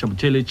tamiša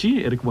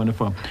motšheletši e re ke bone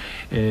fa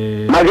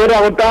magere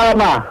a go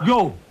tama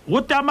yo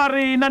go tama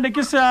rena ne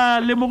ke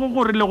sa lemogo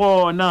gore le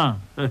gona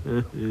o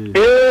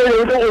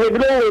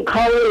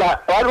kgaola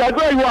wa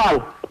tlo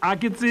iwala a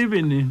ke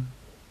tsebe ne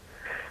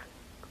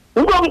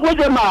o go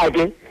mpotse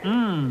make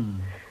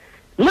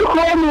le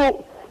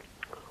kgono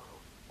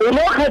o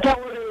lo kgetha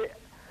gore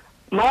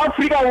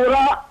maafrika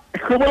borwa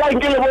hlobola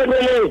nke le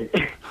boneleng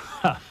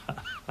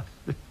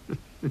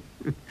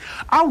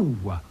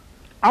aowa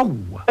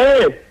aua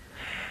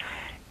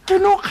ke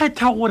no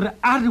kgetha gore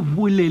a re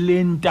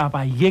boleleng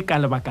taba ye ka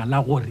lebaka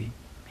la gore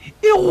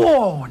e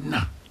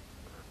gona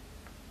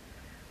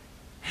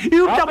Ye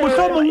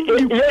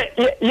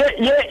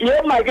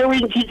make o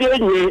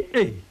ntshitsenye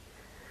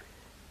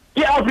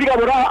ke Afrika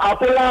Borwa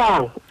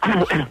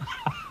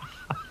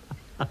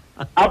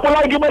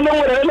apolang ke bone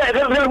gore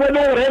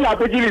re la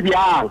petse le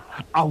bjang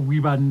aui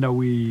banna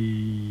we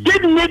ke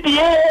nnete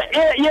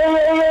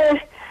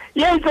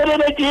ye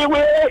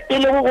tseneletsengwe e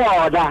le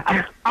gona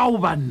au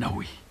banna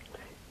we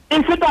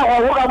e feta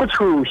go ka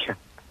botšhoša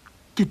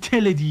ke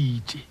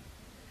theleditše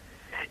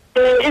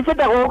e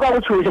feta go ka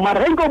botšhoša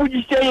mara ge nko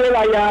botsitse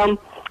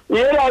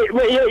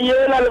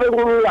yela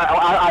lebekolo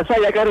a sa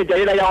ya kareta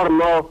yela ya gore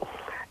no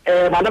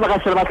bana ba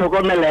ka sele ba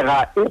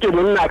tlhokomelega nke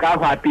monna ka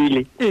fa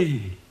pele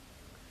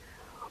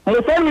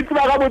mosadi o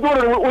tseba ka botse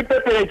gore o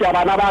tepeletša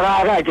bana ba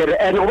gaga kere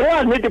and gore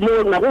wa nnete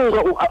mo nako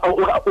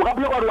o ka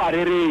pele gore wa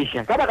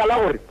rereša ka baka la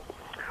gore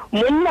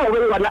monna o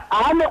bengwana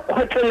a ne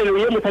kgotlelelo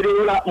ye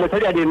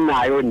mosadi a deng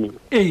nayo ne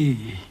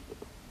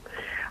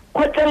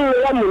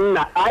kgotlelelo ya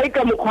monna a e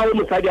ka mokgwa o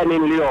mosadi a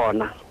neng le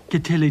yona ke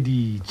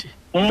theleditše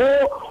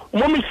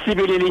mo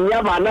mesebeleleng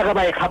ya bana ga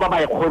ba e kgaba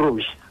ba e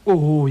kgoroša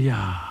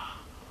ya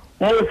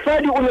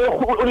mosadi o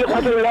le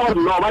kgotlelelo ya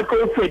gore no ba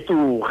tlo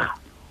fetoga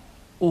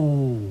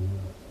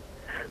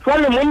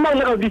jale monna o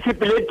nyaka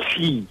disepele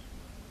twi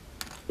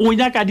o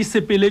nyaka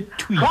disepele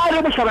twi ga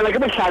re bošhabela ke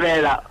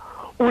bošhabela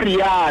o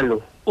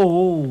rialo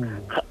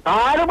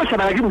ga re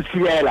bošhabela ke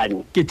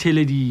bosibelane ke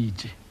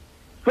theleditše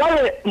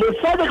jale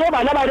mosadi ge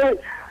bana ba re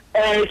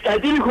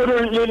tsatsi lekgono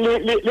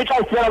le tla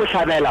sela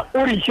bošhabela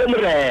o re iše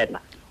morena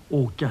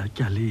ke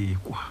a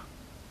lekwa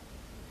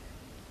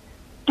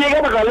ke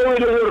ka baka leo e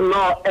le gore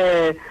no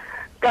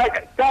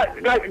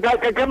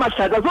ka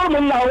mašaka so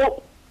monna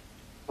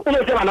o ne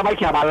se bana ba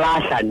ke a ba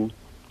latlhane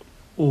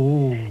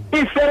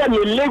e fela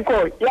meleko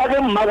ya ge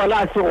mmabona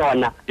a se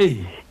gona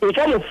e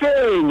ka le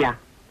fenya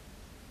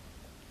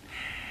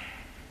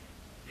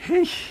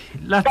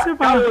la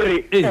tseba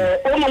gore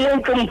o mongwe o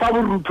tlo mfa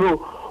borutho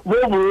bo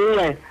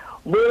bongwe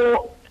bo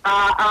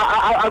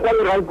a kwa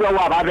lerauka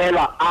wa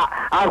babelwa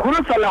a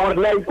golofela gore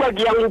na ikwa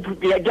ke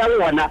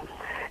yang ona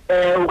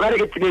o ka re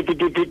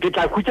ke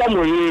tla khutsa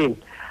moyeng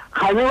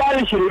gane wa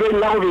lešheleleng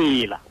la go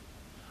bela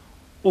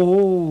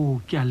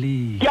ke a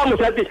le ke a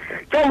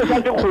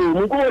mosadi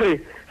kgomo ke gore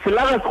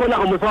selaga se kgona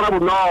go mo swara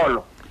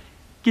bonolo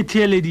ke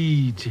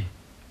theeleditše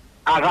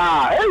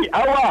aga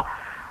aowa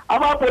a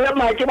ba pole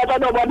make ba tla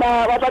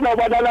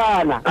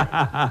bonalana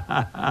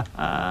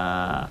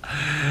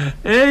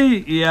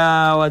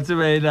ya wa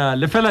tseba ena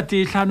lefela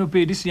tee hlano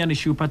pedi senyane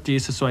šupa tee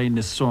seswai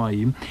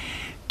neswai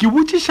ke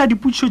botšiša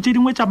dipotšišo tše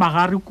dingwe tša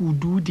magare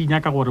kudu di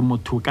nyaka gore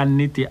motho ka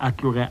nnete a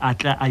tloge a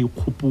tla a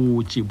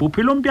ikgopotše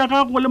bophelong bja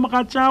gago le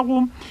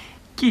mogatšago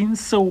keng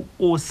seo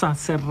o sa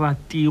se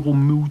ratego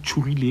mme o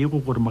tšhogilego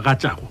gore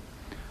mogatšago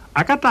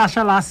a ka tla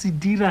šala a se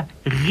dira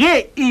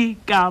ge e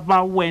ka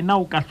ba wena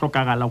o ka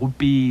hlokagala go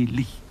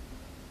pele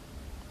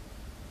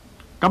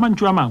ka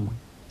mantšu a mangwe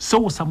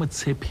seo o sa mo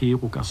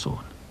tshepego ka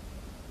sona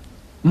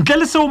ntle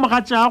le seo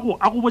mogatšago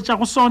a go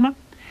botšago sona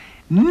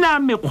nna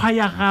mekgwa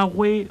ya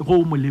gagwe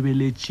go o mo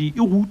lebeletše e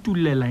go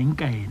utulela eng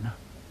ka ena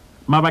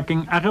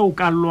mabakeng a ge o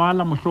ka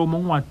lwala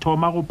mohlomong wa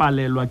thoma go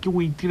palelwa ke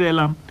go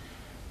itirela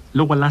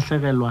le go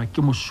lahlegelwa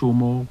ke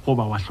mošomo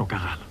goba wa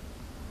hlokagala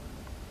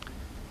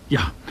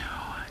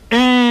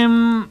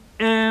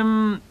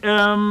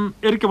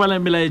e re ke bala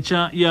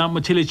melaetša ya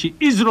motheletši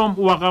Isrom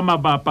wa ga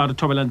mabapa re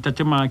thobelang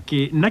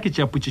tatemake nna ke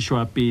tšea potšišo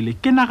ya pele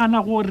ke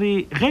nagana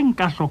gore ge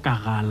nka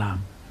hlokagala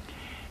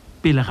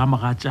pele ga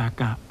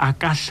mogatšaka a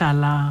ka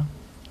šala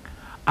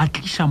a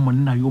tliša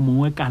monna yo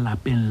mongwe ka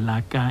lapeng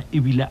la ka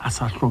ebile a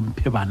sa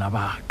hlomphe bana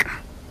ba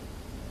ka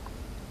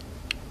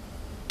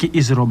ke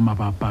Isrom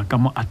mabapa ka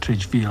mo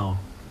Atteridgeville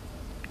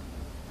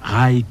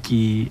gae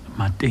ke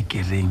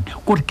matekereng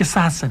gore ke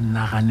sa se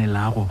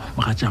naganelago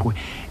mogatšagwe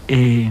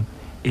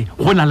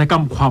go na le ka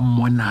mokgwa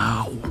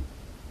mmonago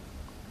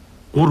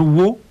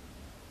gore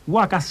wo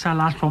a ka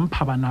šala a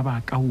hlompha bana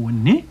ba ka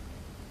one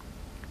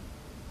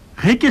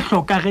ge ke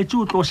hlokagetše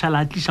o tlo šala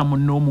a tliša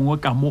monna o mongwe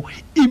ka mo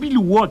ebile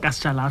wo a ka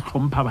šala a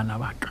hlompha bana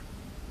ba ka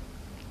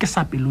ke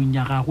sa pelong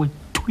ya gagwe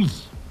thui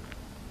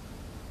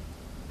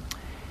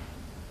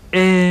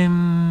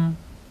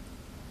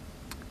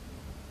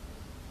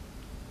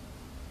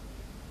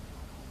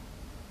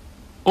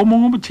o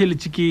mongwe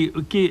motheletše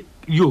ke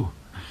yo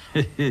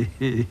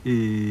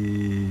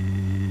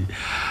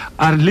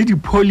a re le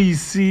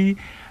dipolisi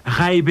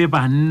ga e be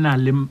bana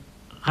le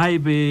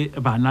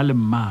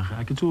mmage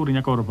a ke tse gore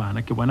nyaka gore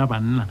bana ke bona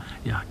banna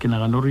ya ke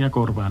nagana gore nyaka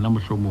gore bana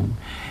mohlomong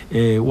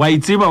wa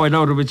itseba wena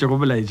gore betse go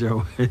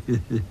bolaetšao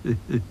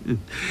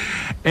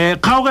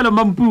kgaogelo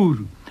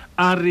mampuru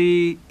a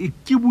re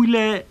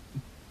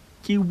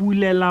ke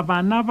bulela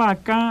bana ba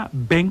ka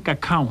bank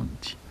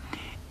account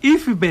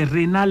if be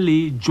rena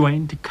le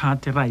joint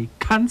card right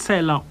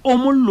cancela o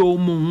mollo o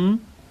mong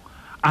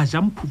a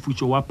ja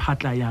mphufutšo wa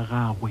phatla ya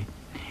gagwe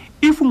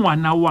if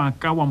ngwana wa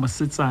ka wa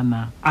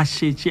mosetsana a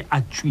šetše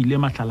a tšwile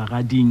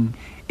mahlalagading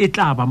e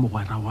tla ba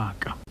mogwera wa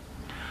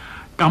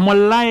ka mo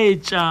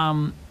laetša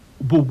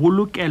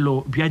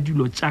bobolokelo bja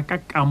dilo tša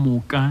ka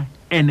moka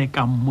ene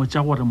ka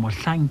mmotša gore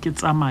mohlang ke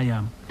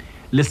tsamaya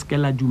le se ke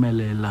la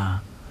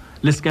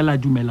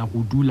dumela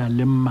go dula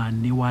le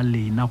mmane wa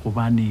lena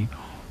gobane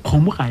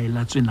kgomo ga e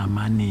latswe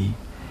namane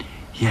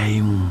ya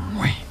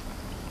engwe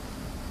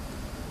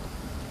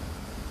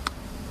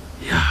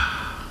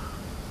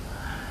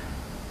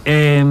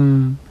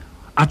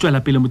a tswela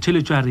pele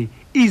motheletšo a re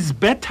is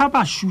better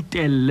ba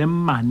šutelle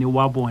mmane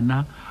wa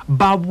bona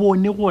ba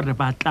bone gore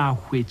ba tla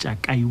hwetša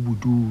kae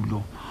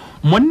bodulo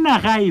monna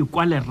ga e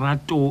kwa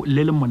lerato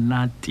le le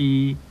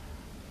monate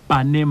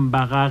baneng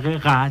ba gage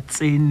ga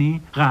tsene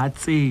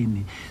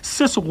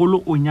se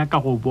segolo o nyaka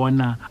go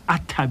bona a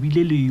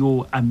thabile le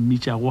yo a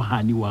mmitšago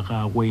hani wa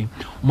gagwe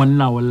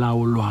monna o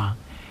laolwa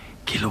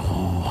ke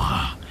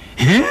legoga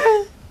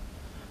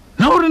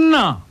na o re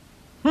nna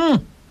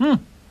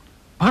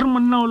ba re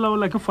monna o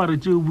laola ke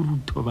faretše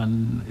borutho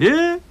banna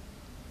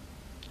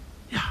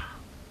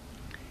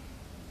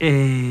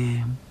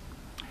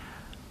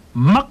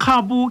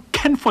Makabo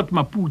Kenford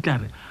Maputla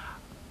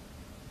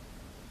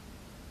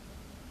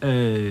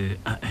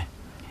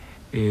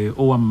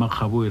o wa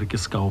Makabo re ke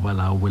ska o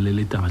bala o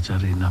bolele taba tša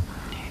rena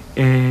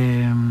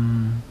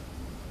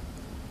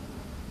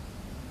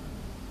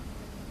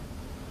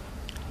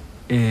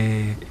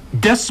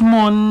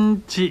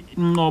Desmond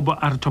Ngobo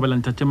a re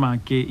thobelang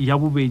tatemake ya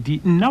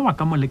bobedi nna wa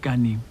ka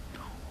molekane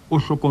o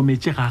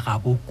hlokometše ga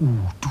gabo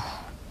kudu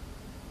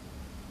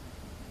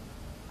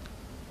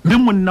mme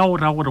monna o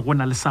ra gore go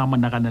na le sa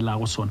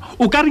monaganelago sona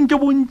o ka reng ke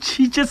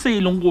bontšhitše se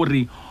e leng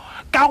gore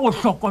ka go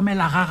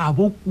hlokomela ga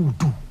gabo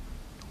kudu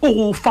o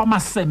go fa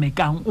maseme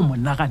kang o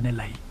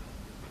monaganelae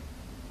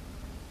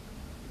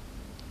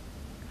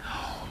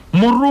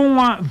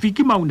morongwa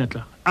Viki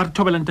Maunatla a re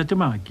thobelang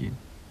tatemake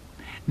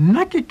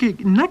nna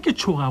ke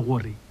tšhoga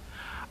gore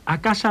a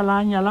ka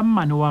šalanya la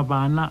mmane wa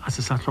bana a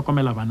se sa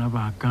hlokomela bana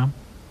baka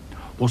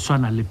go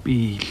swana le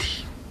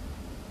pele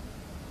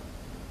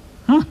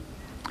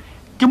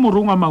ke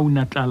morongwa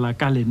Maunatlala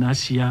ka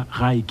lenasia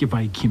gae ke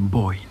Viking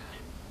boy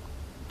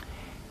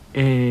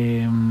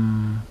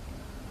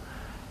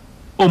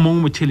o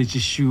mongwe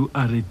motheletšišu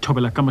a re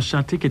thobela ka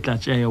mošate ke tla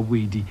tšea ya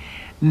bobedi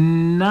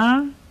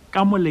nna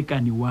ka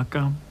molekani wa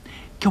ka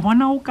ke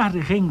bona o ka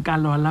re ge nka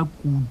lwala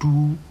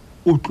kudu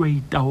o tlo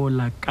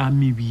itaola ka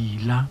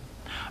mebila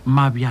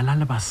mabjala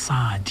le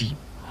basadi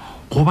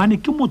gobane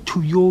ke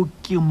motho yo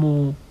ke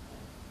mo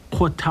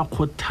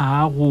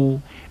kgotha-kgothago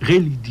ge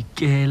le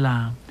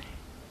dikela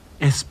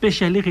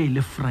especially ge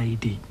le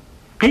Friday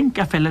ge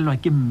nka felelwa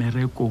ke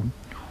mmereko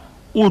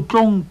o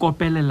tlo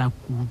nkopelela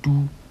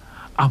kudu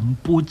a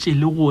mpotše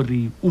le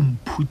gore o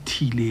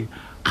mphuthile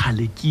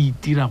kgale ke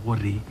itira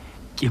gore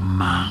ke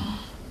mang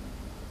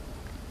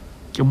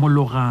ke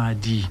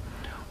mologadi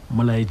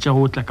molaetša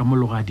o tla ka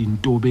mologadi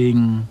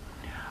ntobeng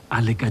a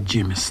le ka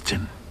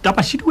Jamestown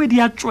taba šediwe di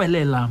a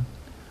tšwelela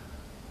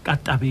ka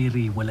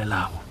tabere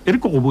bolelago e re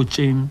ke go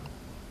botšeng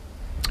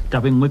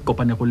tabeng ngwe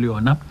kopane go le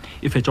yona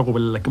e fetša go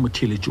bolela ke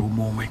motheletši o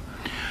mongwe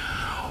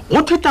go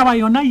thwe taba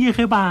yona ye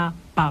ge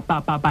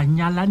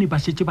banyalani ba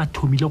šetše ba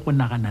thomile go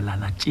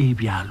naganelana tše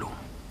bjalo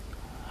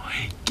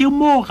ke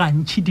mo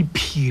gantši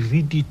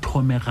diphiri di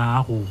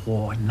thomegago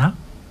gona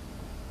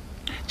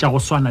tša go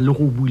swana le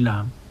go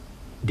bula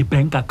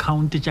di-bank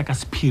account tša ka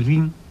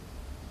sephiring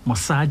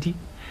mosadi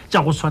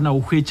tša go swana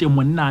o hwetše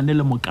monnane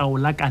le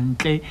mokaola ka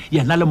ntle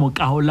yena le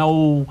mokaola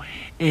o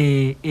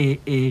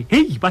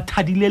hei ba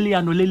thadile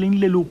leano le leng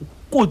le le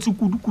kotsi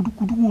kudu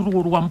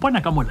gore wa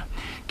mpona ka mola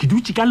ke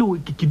dutše ka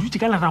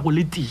lerago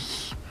le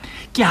tee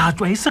ke a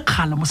tswa e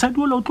sekgala mosadi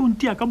o le o tlo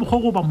ntia ka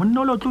mokgo goba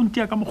monna o le o tlo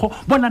ntia ka mokgo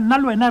bona nna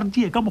le wena re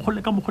die ka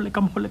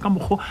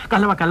mokgo ka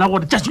lebaka la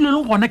gore tšatši le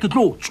leng gona ke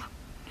tlo tswa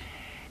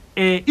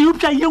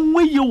eupša ye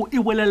nngwe yeo e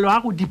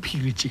bolelwago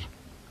diphiri tše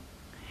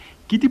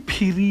ke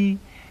diphiri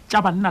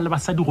tša banna le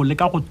basadi go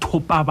leka go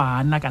thopa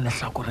bana ka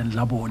lehlakoreng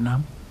la bona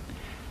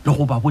le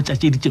go ba botša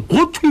tše ditše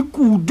go thwe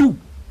kudu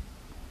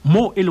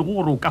mo e le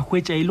gore o ka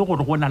hwetša e le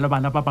gore go na le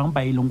bana ba bangwe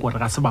ba e leng gore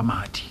ga se ba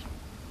madi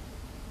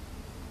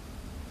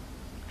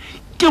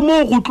ke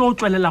mo go tlo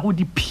tswelelago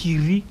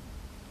diphiri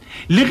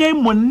le ge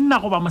monna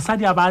goba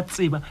mosadi a ba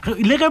tseba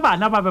le ge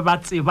bana ba be ba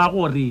tseba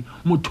gore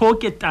motho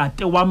ke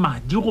tate wa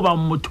madi goba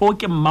motho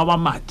ke mma wa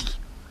madi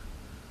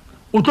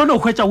o tlo no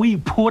hwetša o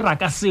iphora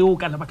ka seo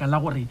ka lebaka la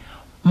gore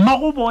mma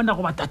go bona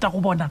goba tata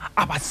go bona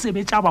a ba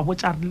sebetša ba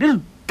botša le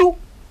tu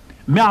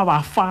mme a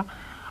ba fa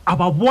a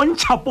ba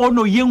bontšha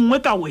pono ye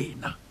nngwe ka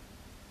wena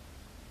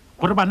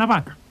gore bana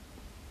baka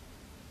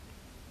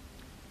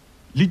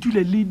le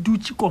dule le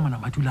dutše komana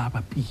madula a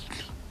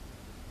bapile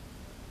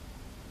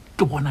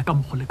ke bona ka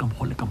mogole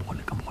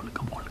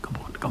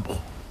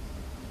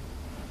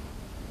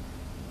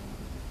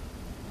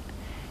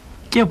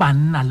ke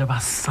banna le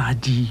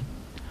basadi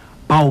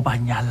bao ba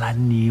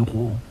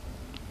nyalanego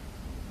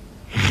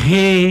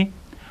ge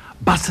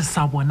ba se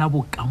sa bona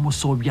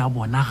bokamoso bja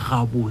bona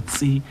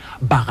gabotse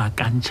ba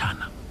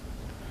gakantšhana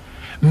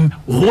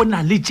go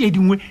na le tše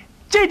dingwe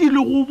tše di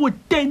le go bo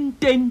teng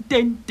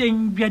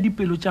bja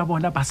dipelo tša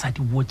bona ba sa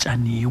di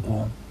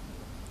botšanego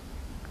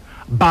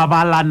ba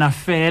balana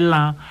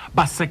fela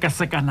ba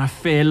sekasekana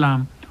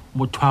fela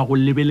motho a go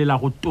lebelela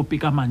go tope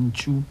ka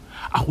mantšu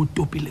a go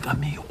tope le ka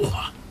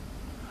mekgwa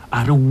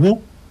a re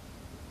wo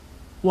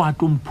a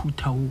tlo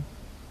mphuta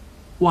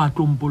o a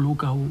tlo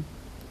mpoloka wo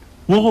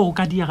go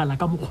ka diagala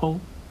ka mokgwa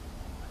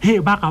he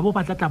ba gabo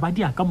ba tlatla ba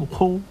dia ka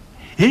mokgwa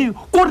he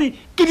kore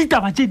ke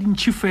ditaba tše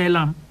dintšhi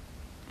fela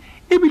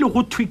ebile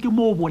go thwe ke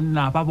mo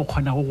bonna ba bo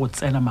kgona go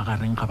tsena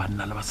magareng ga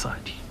banna le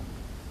basadi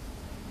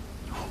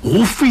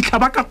go fihla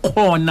ba ka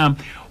kgona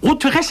go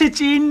thwe ge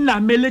šetse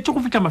nameletse go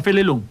fihla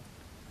mafelelong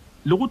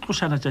le go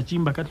tlošana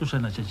tšatšing ba ka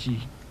tlošana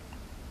tšatšing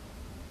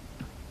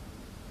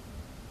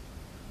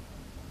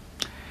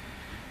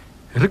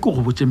re ko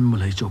go botse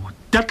mmolaetšo bo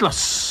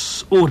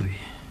Douglas o re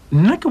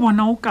nna ke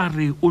bona o ka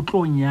re o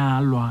tlo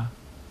nyalwa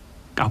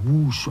ka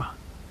buswa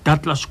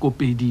Douglas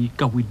Kopedi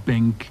ka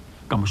Witbank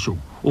ka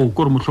mošomo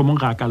kore mohlomong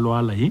ga ka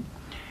lwala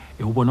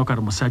o bona o ka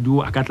re mosadi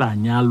o a ka tla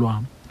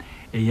nyalwa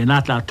yena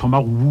a tla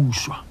thoma go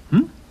buswa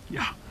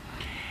yeah.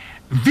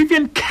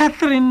 Vivian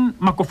Catherine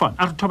Makofane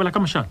a re thobela ka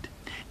mošate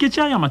ke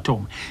tšea ya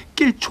mathomo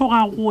ke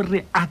tšhoga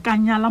gore a ka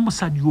nyala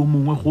mosadi o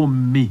mongwe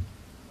gomme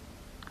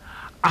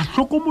a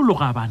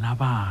hlokomologa bana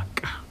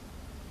baka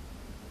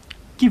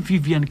ke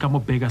Vivian ka mo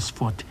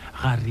Begersfort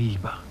ga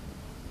riba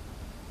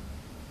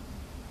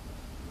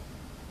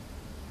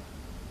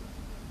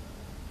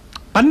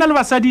banna le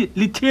basadi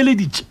le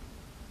theeleditše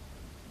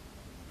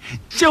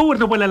tšeo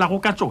re bolelago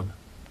ka tsona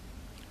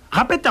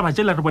gape taba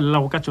tšela re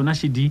bolelago ka tsona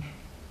šedi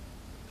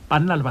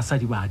banna le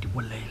basadi ba di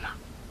bolela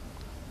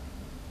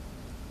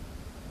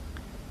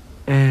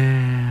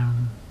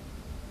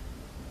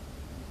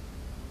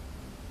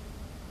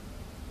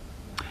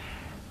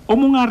o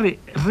mongwe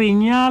re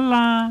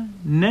nyala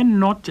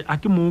not a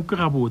ke mo ke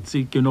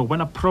gabotse ke no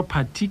bona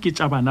property ke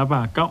tša bana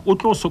baka o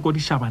tlo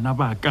sokodiša bana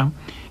baka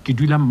ke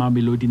dula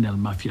Mamelodi Nel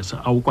Mafias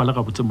a o kwala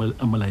gabotse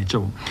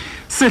molaetšeo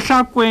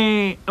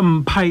Sehlakwe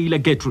Mphaile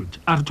Gertrude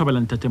a re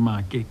thobela ntate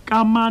make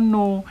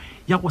kamano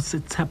ya go se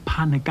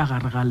tshepane ka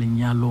gare ga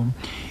lenyalo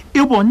e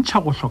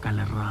bontšha go hloka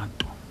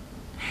lerato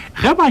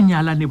ge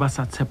banyalani ba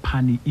sa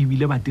tshepane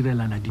ebile ba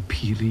direlana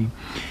diphiri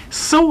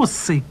seo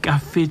se ka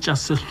fetša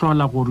se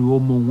hlola gore yo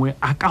mongwe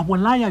a ka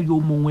bolaya yo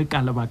mongwe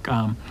ka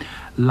lebaka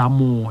la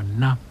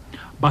monna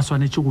ba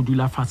swanetše go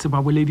dula fatshe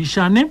ba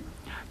boledišane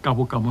ka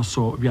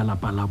bokamoso bja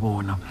lapa la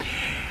bona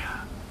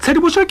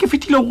tshedimošo ke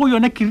fetile go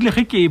yona ke rile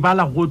ge ke e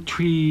bala go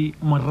thwe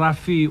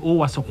morafe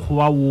o wa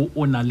sekgowa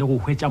o na le go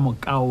hwetša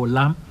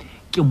mokaola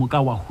ke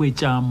moka wa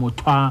hwetša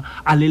mothwa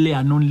a le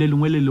leanong le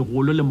lengwe le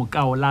legolo le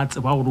mokaola a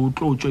tseba gore o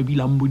tlo tšwa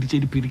ebile a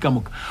mboditše diphiri ka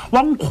moka wa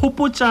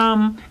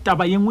nkgopotša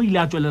taba yengwe ile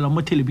a tswelela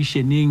mo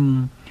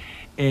telebišeneng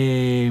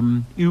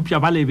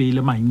eupša ba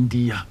lebeile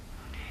maindia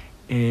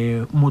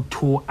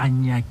motho a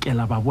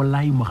nyakela ba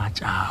bolai moga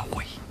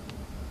tšagwe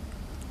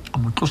a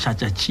mo tloša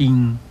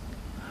tšatšing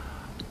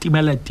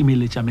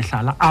timeletša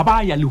mehlala a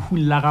ba ya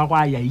lehung la gagwe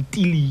a ya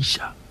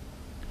itiliša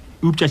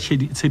eupša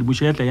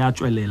tshedimošo ya tla ya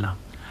tswelela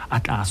a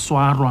tla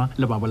swarwa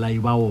le ba bolai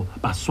bao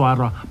ba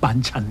swarwa ba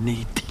ntšha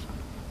nnete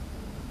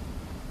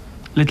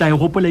le tla e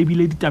gopola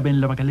ebile ditabeng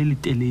lebaka le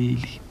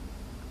letelele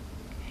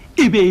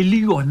e be le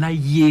yona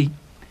ye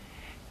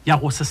ya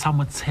go se sa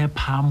mo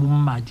tshepa mo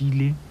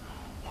mmadile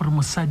gore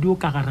mosadi o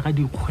ka gare ga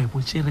dikgwebo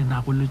tše re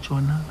nago le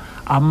tšona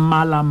a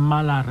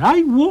mmala re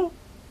ai wo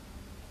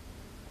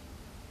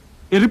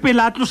e re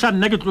pele a tloša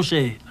nna ke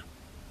tlošena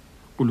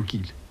go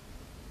lokile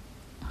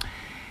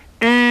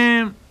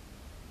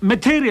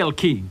Material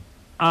King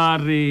a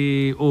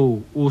re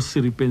o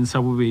seripeng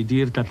sa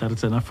bobedi re tlatla re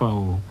tsena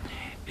fao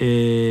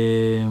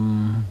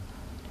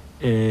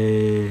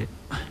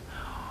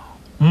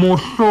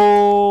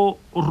mohlo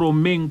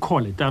romeng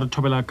khole ta re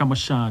thobela ka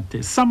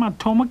mošate sa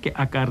mathomo ke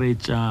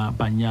akaretša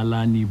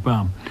banyalani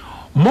ba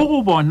mo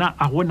go bona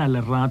a gona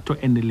lerato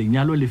ene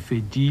lenyalo le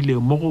fedile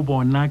mo go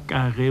bona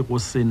ka ge go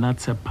sena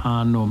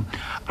tshepano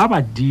a ba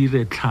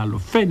dire tlhalo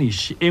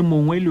finish e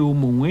mongwe le o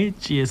mongwe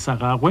tšee sa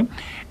gagwe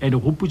ene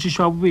go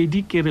potšišwa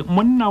bobedi ke re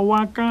monna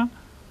wa ka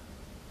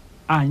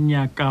a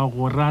nyaka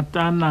go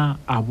ratana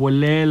a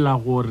bolela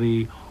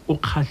gore o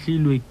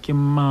kgahlilwe ke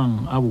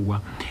mang a bua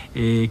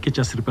ke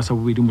tša seripa sa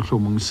bobedi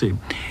mohlomong se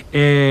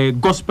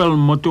gospel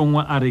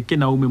motong a re ke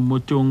Naomi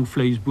motong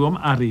Flaisboom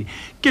a re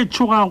ke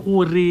tšhoga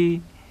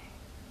gore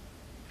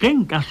ge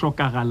nka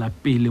hlokagala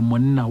pele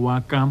monna wa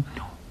ka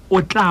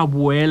o tla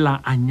boela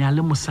a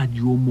nyale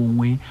mosadi o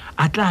mongwe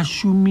a tla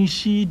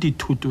šomiše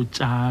dithoto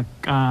tša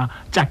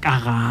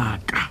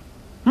kagaka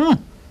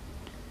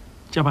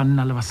tša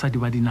banna le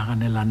basadi ba di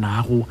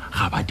naganelanago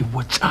ga ba di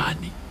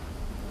botšane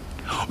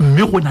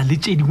mme go na le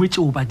tše dingwe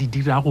tšeo ba di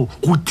dirago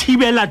go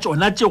thibela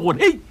tšona tše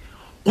gore ei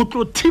go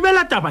tlo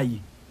thibela taba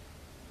ye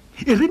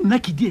e re nna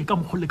ke die ka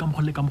mokgole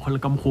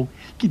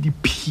ke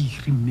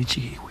diphiri mme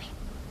tšewe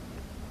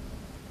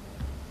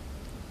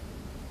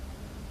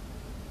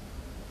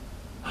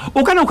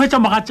o kana o kgwetša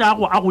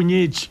mogatšago a go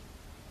nyetše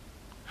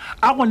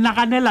a go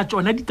naganela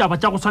tsona ditaba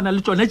tša go swana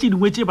le tsona tše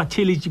dingwe tše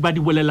batheletši ba di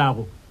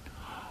bolelago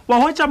wa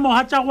hwetša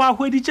mohatša go a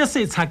hweditše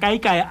setsha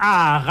kae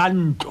a ga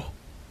ntlo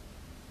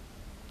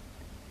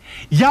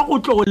ya go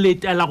tlo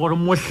letela gore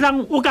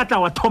mohlang o ka tla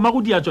wa thoma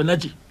go dia tsona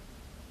tše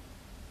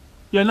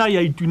yena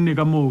ya itunne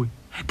ka mowe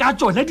ka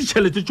tsona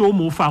ditšhelete tšeo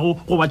mo fago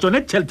goba tsona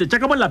ditšhelete tša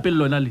ka mo lapeng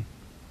lona le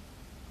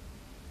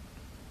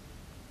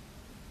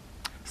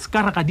se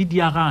ka re ga di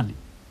diagale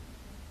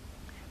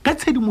ka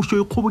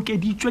tshedimošo e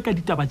kgobokeditšwe ka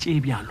ditaba tše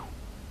bjalo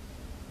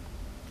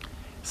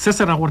se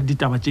se ra gore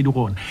ditaba tše di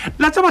gona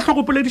la tseba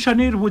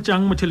hlokopoledišane e re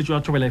botšang motheletši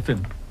wa Thobela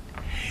FM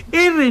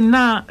e re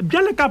na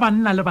bjale ka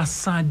banna le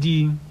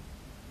basadi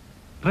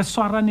re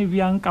swarane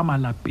bjang ka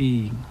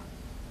malapeng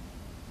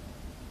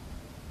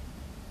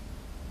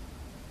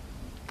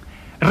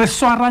re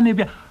swarane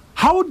bjang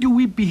how do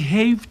we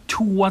behave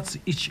towards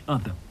each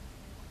other?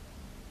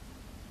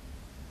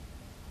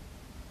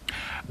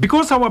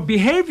 Because our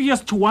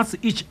behaviors towards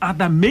each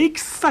other make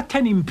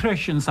certain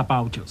impressions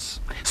about us.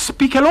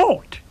 Speak a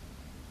lot.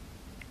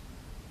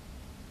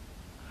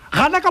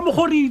 Gana ka mo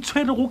gore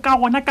itshwere go ka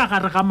gona ka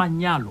gare ga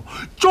manyalo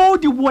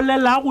tšo di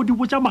bolela go di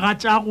botša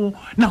mogatšago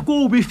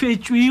nako o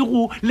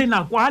befetšwego le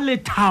nako a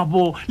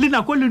lethabo le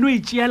nako le no e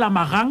tšeela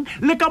magang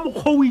le ka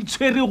mokgwa o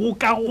itshwere go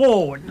ka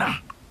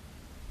gona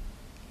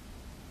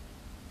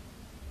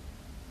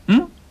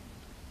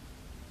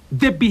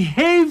the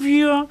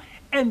behavior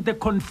and the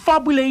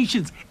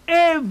confabulations,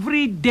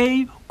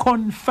 everyday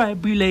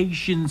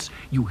confabulations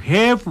you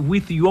have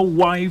with your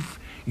wife,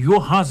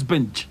 your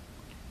husband,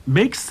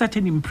 make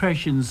certain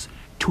impressions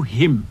to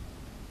him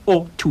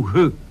or to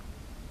her.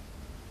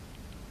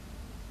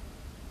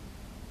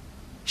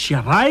 She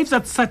arrives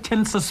at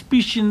certain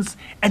suspicions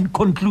and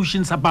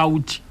conclusions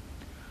about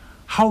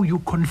how you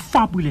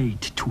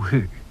confabulate to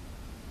her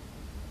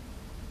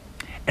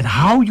and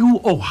how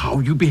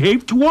you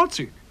behave towards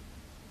her.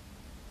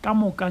 Ka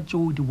moka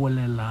tšeo di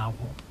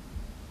bolelago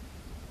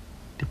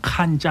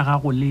dikgang tša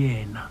gago le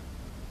yena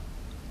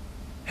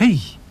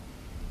hei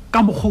ka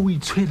mokgwa o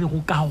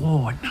itshwerego ka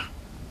gona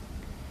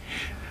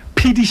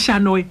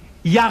phedišano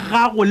ya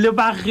gago le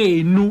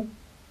bageno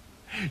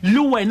le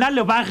wena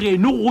le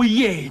bageno go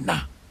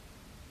yena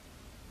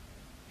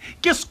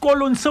ke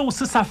sekolong seo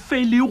se sa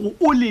felego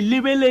o le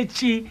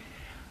lebeletše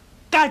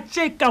ka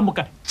tše ka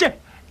moka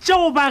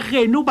tšeo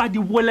bageno ba di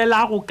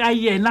bolelago ka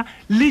yena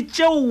le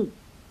tšeo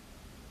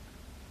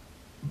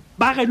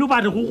bageno ba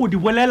re go di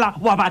bolela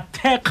wa ba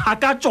thekga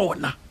ka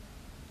tsona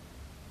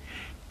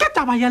ke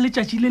taba ya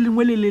letšatši le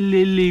lengwe le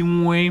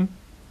lengwe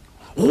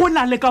go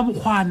na le ka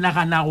mokgwa a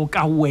naganago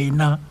ka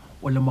wena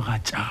o le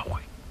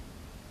mogatšagwe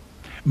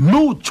mme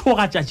o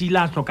tshoga tšatši le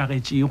a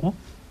hlokagetšego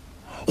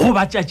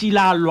goba tšatši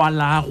le a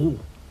lwalago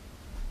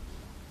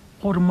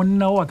gore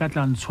monna o a ka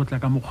tla ntshotla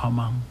ka mokgwa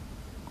mang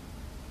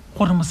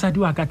gore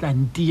mosadi wa ka tla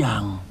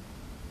ntiang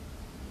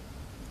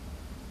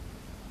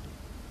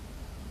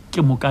ke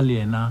moka le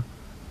yena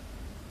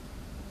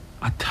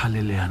a thale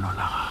leano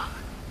la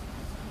gagwe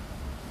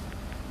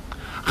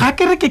ga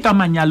ke re ke ka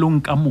manyalong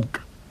ka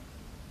moka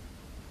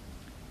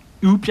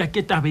eupša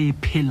ke taba e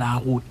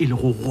phelago e le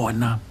go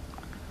gona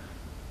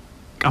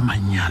ka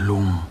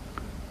manyalong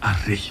a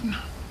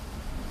reina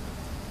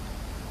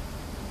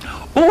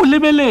o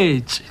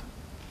lebeletše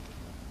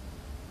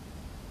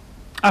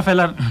a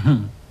fela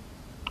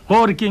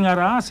gore ke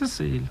ngara a se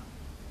selo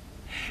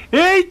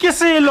ei ke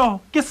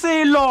selo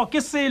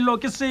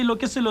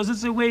se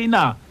se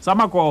wena sa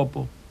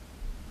makopo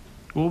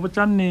go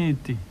botša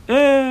nnete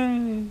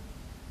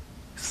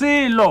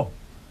selo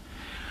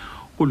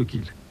go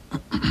lokile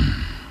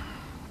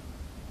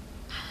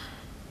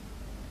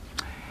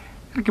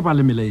re ke ba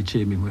le melaetše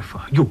e mengwe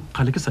fa yo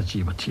kgale ke sa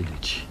tšee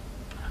batheletše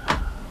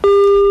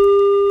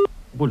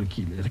go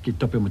lokile re ke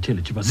tope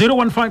motheletše ba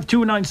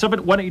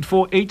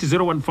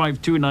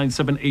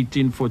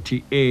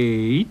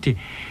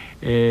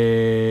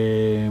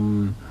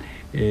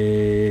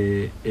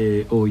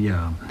 0152971848 oh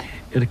yeah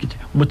re ke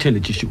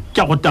motheletše sho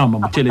ke go tama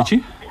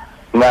motheletše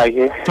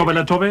Mage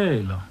tobela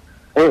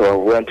wa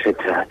bua ntho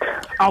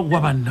thata a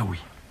wa banna we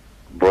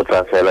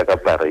botla fela ka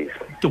Paris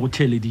ke go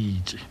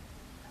theleditše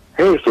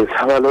ke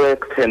tshaba lo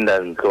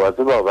extendant wa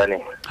tseba bane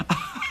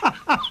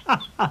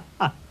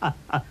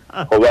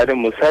o ba re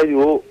mosadi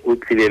o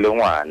tlile le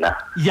ngwana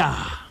ya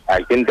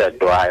a ke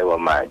ntate wa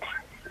madi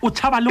o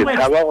tshaba le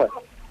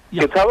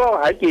ke tshaba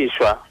ha ke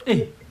shwa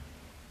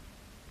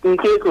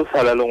nke go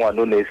sala le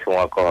ngwana o ne se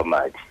ngwa ka wa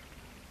madi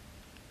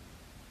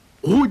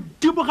go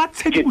diboga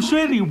tshedimošo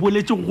e re e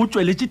boletše go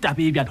tšweletše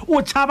tabe e bjana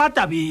o tšhaba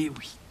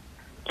tabewe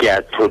ke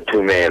a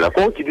thothomela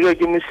ko ke dula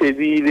ke mo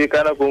shebile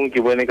ka nako ke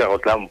bone ka go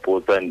tla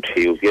mpotsa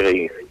ntheo ke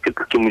re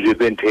ke mo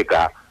jetse nthe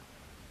ka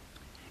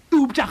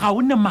eupša ga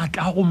o ne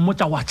maatla a go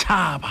mmotša wa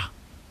tšhaba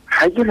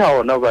ga ke na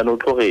ona bane o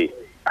tloge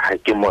ga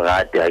ke mo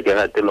rate ga ke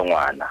rate le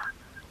ngwana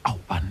ao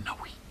banna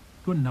we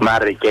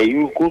mare ke a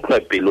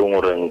ikutlwa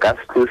pelong gore nka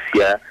se tlo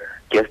sia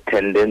ke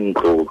stende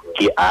ntlo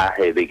ke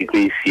ahebe ke tlo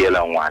e siela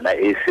ngwana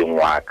e seng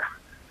waka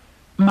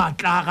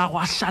maatla a gago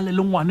a šale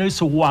le ngwana e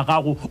sego wa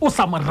gago o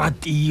sa mo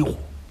ratego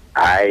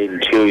ai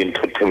ntho e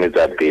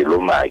nthothometsa pelo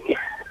make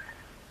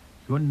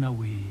yona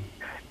we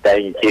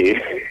thank you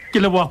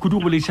ke leboa kudu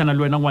go lešana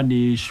le wena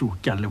ngwanesho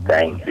ke a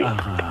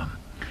leboa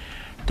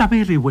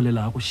tabe re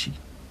bolela go shi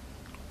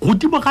go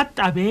dibo ga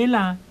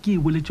tabela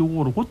ke boletse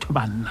gore go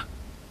thobana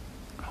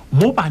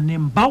mo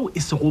baneng bao e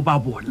se go ba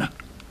bona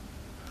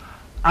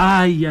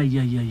ai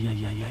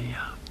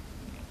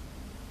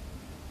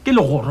ke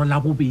le goro la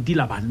bobedi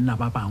la banna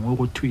ba bangwe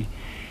go thwe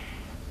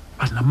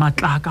bana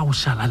matlaka go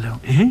shala le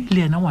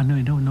le yena ngwana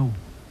wena ona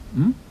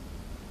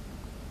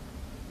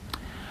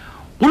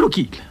go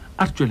lokile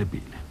a re tswele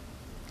pele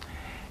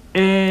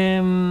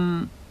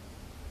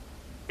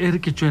re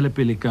ke tswele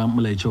pele ka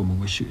molaetša o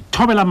mongwe še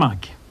thobela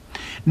make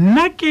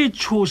nna ke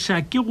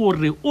tshoša ke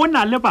gore o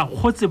na le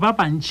bakgotsi ba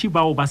bantši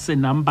bao ba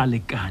senang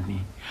balekane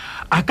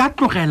a ka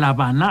tlogela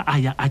bana a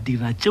ya a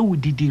dira tšeo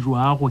di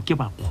dirwago ke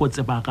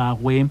bakgotsi ba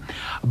gagwe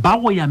ba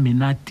go ya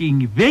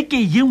menateng beke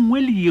ye nngwe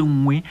le ye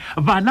nngwe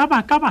bana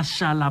ba ka ba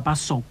šala ba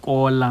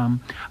sokola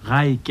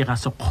gae ke ga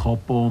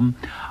sekgopo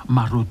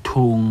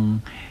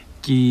marothong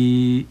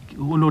ke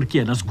o no re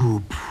ke yena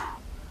scoop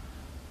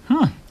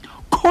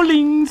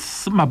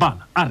Collins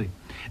mabala a re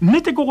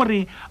nnete ke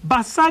gore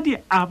basadi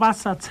a ba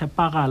sa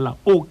tshepagala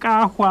o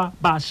ka hwa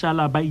ba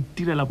šala ba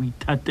itirela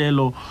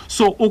boithatelo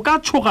so o ka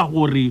tshoga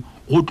gore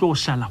go tlo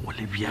šala go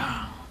le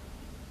bjang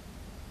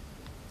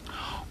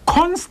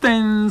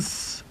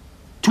Constance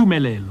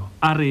Tumelelo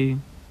a re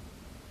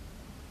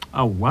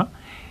aowa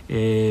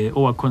o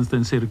wa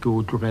Constance re ke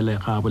o tlogele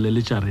ga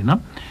boleletša rena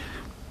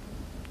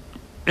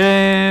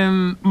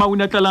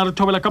mauna tla re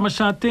thobela ka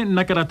mošate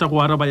nna ke rata go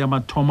araba ya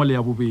mathomo le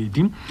ya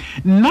bobedi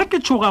nna ke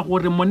tshoga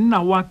gore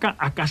monna wa ka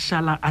a ka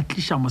šala a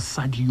tliša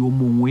mosadi yo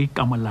mongwe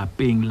ka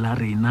molapeng la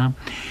rena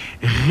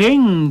ge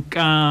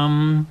nka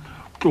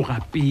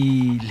tloga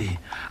pele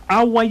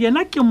awa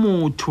yena ke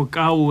motho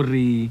ka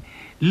gore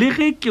le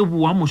ge ke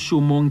boa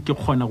mošomong ke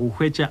kgona go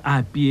hwetša a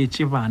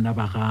apeetše bana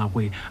ba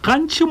gagwe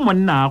gantši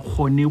monna a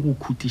kgone go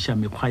khutiša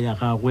mekgwa ya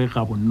gagwe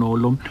ga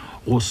bonolo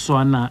go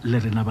swana le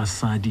rena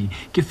basadi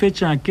ke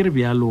fetša ke re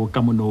bjalo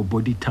ka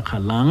monobo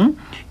dithakgalang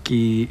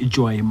ke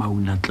joy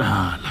mauna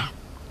tlala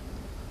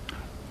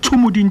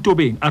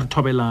thumodintobeng a re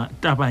thobela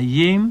taba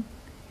ye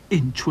e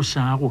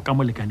ntšhošago ka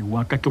molekani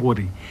wa ka ke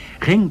gore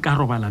ge nka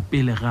robala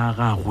pele ga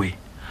gagwe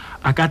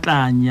a ka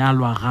tla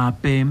nyalwa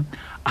gape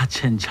a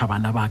tšhentšha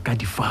bana ba ka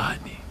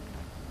difane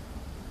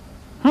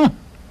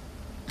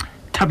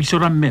Thabiso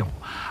ra mmego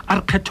a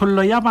re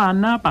kgethollo ya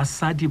bana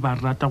basadi ba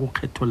rata go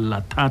kgetholla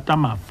thata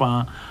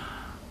mafa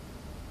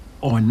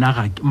ona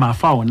ga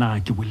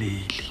ke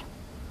bolele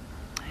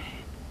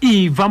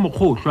Eva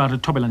mokgotlo a re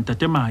thobela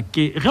ntate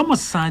make ge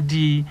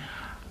mosadi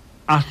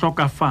a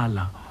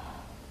hlokafala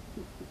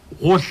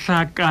go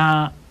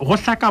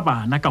hlaka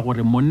bana ka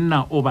gore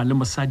monna o ba le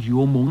mosadi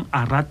yo mong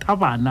a rata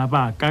bana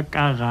ba ka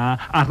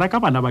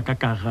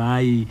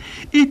gae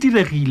e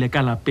diregile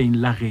ka lapeng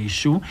la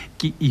gešo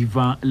ke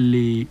Eva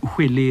le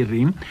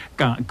hwelere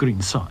ka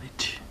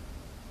Greenside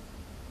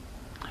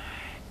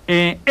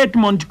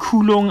Edmond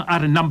Kulong a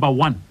re number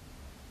 1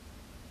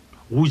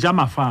 go ja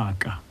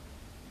mafaka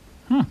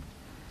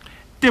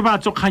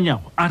tebatso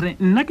kganyago a re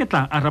nna ke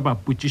tla araba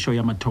putsišo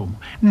ya mathomo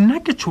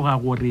nna ke tshoga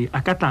gore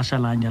a ka tla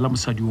šalanya la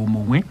mosadi o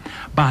mongwe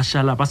ba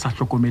šala ba sa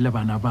hlokomele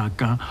bana ba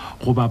ka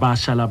goba ba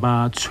šala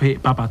ba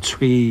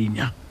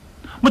tshwenya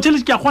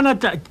motšheletši ke a kgona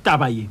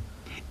taba ye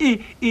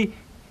e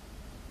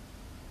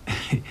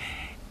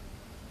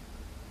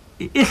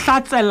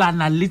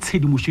hlatselana le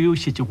tshedimošo yeo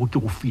šetšego ke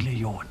go file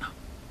yona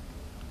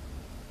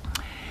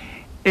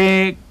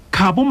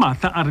Khabo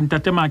Martha a re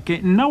ntate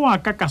make nna wa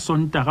ka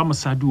sontaga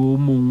mosadi o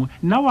mongwe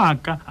nna wa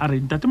ka a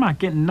re ntate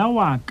make nna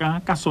wa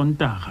ka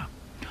sontaga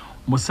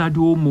mosadi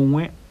o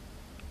mongwe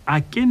a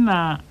ke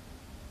na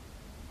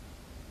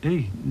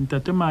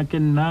ntate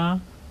make nna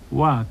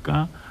wa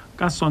ka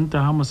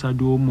sontaga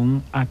mosadi o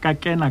mongwe a ka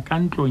kena ka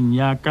ntlong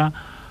ya ka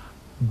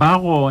ba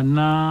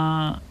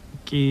gona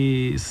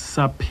ke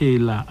sa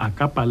phela a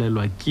ka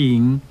palelwa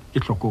keng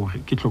ke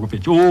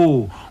tlhokofetše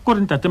ko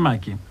re ntate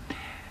make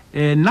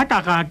nna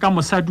ka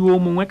mosadi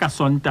o mongwe ka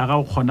sontaga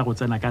o kgona go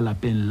tsena ka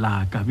lapeng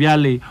la ka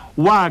bjale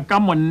wa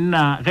ka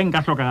monna ge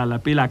nka hlokagala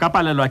pele a ka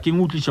palelwa ke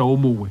ngutliša o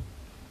mongwe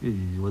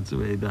what's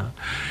weather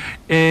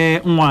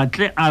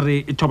ngwatle a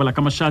re thobela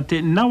ka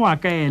mošate nna wa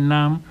ka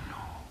ena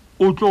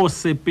o tlo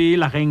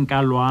sepela ge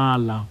nka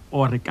lwala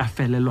o re ka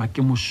felelwa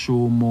ke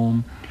mošomo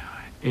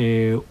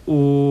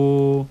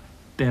o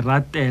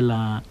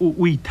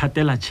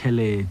ithatela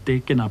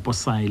tšhelete ke napo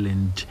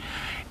silent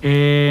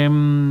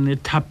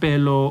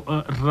thapelo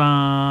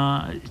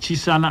ra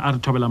tšhisana a re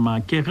thobela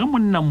make ge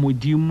monna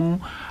modimo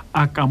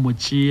a ka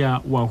motšea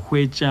wa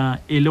hwetša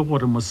e le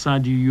gore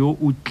mosadi yo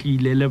o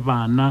tlile le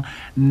bana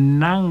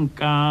nna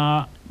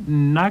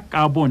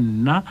ka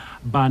bonna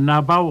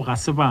bana bao ga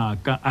se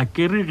baka a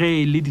kere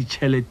ge le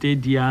ditšhelete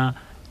di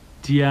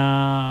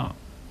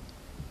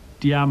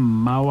a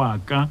mma wa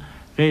ka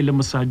ge le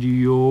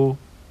mosadi yo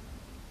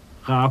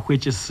ga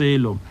hwetše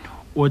selo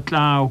o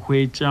tla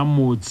hwetša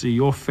motse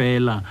yo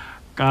fela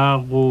ka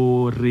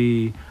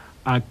gore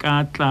a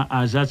ka tla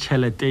a ja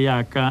tšhelete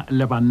ya ka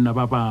le banna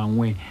ba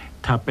bangwe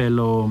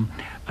Thapelo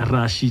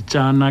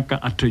Rashitsana ka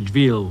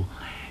Atteridgeville.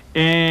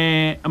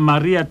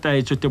 Maria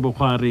Taetso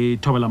Tebogware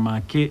Thobela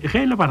Make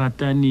ge le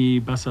baratani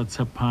ba sa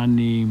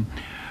tshepane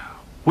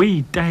go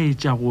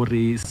itaetša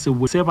gore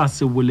se ba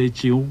se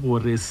boletšego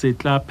gore se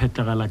tla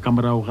phethagala ka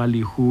morago ga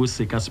lehu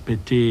se ka se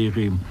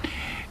phethege.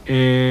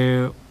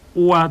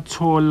 O a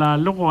tshola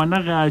le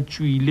gona ge a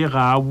tšwile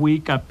ga a boe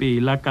ka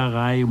pela ka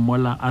gae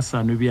mola a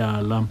sa nwe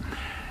bjala.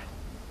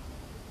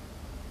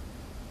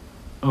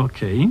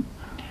 Okay.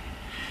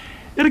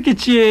 E re ke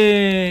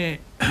tšee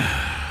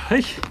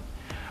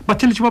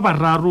batheletši ba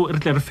bararo re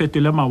tle re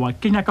fetole mawa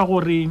ke nyaka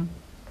gore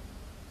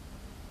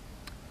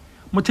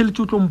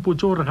motheletši o tlo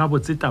mpotse gore ga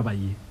botse taba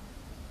ye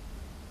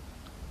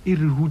e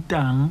re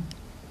rutang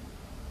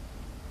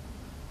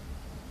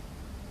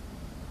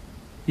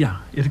ya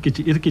e re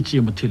ke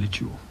tšee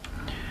motheletši o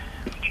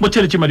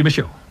motheletši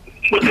madimešeo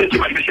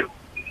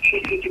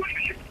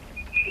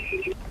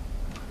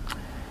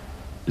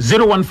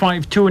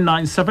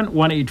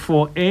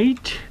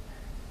 015297188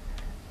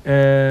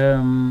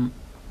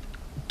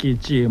 ke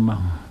tšee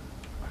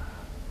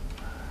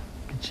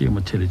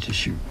motheletši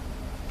šio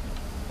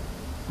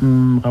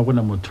ga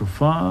gona motho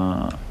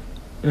fa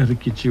e re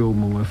ke tšeo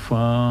mongwe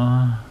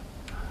fa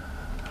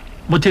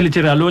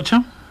motheletši re a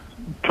lotšha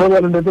re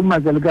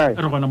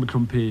gona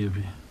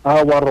motlhomphebe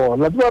wa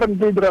rona tse ba re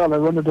ntse diragala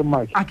bone te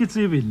maki a ke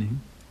tsebe ne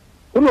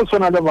o no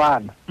swana le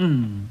bana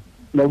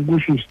la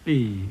ngushis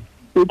e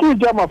ke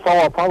ja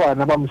mafawa fa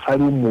bana ba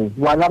mosadi mo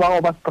bana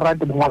ba ba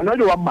strate ngwana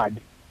le wa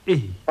madi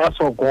ba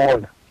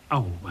sokola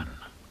au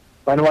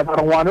bana ba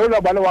re ngwana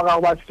le ba le wa ga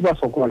ba se ba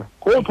sokola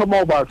go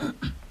thoma ba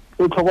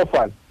o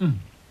tlhokofala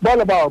ba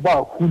le ba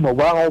huma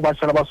ba ga ba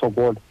tsela ba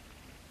sokola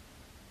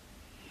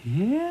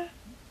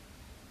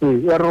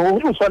re o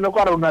no swana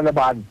ka re una le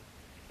bana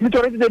ke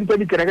tsone tse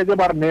di kereke tse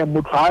ba re ne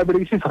motho a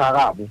be se sa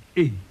gabo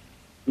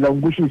la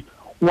ngushis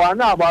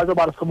ngwana ba jo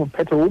ba re se mo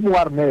phethe o mo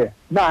wa re ne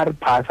na re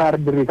phasa re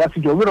dire ka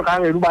se jo re ga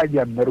re ba di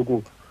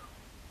mmereko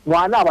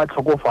ngwana ba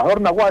tlhokofa re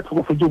na go a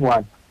tlhokofetse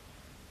ngwana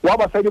wa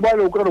basadi ba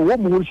le o kre wo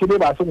mo shebe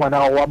ba se ngwana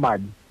wa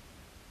madi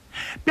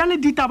pele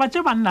ditaba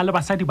tse banna le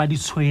basadi ba di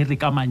tshwere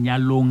ka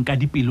manyalong ka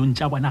dipelong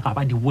tša bona ga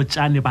ba di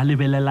botsane ba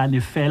lebelelane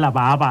fela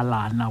ba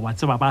balana wa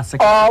tseba ba se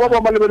ba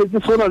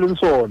lebeletse sona le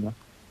sona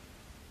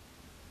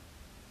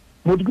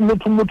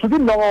motho ke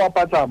nna wa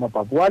patlama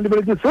papa wa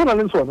lebeletse sona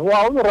le sona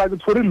wa o ra ke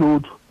tshwere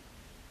lotho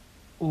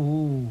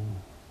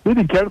le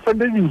di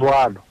girlfriend di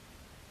jwalo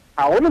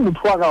a ona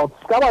motho wa ga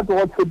ska ba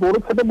go tshepo re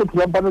tshepe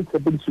motho wa bana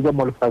tshepe di tsuga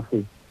mo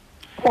lefatsheng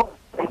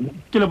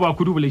ke le ba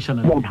kudu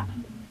bolešana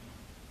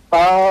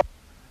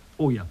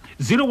oh ya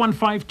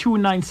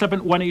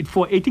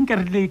 0152971848 ka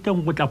re le ka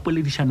go tla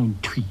poledišanong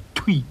twi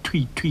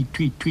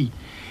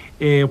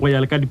go ya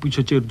le ka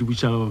diputso tše re di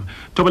butšago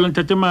Thobelang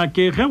Tatema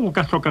ke ge go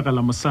ka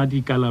hlokagala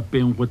mosadi ka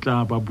lapeng go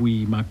tla ba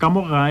boima ka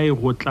mo gae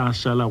go tla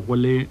šala go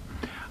le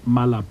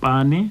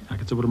malapane a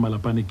ke tsebe gore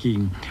malapane ke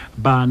eng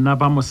bana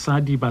ba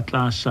mosadi ba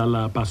tla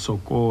šala ba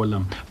sokola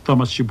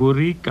Thomas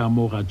Shibori ka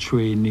mo ga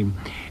tšhwene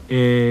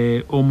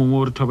o mongwe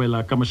o re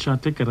thobela ka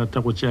mošate ke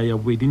rata go tšea ya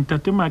bobedi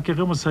Tatema ke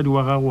ge mosadi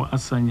wa gago a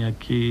sa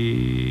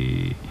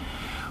nyake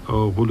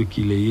go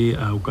lokile ye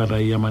a o ka ra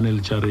ya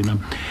manele tša rena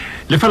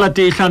lefela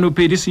te hlano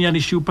pedi senyane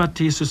šupa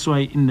te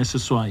seswai nne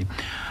seswai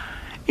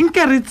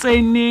nke re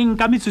tseneng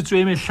ka metsotso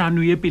e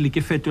mehlano ye pele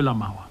ke fetola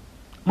mawa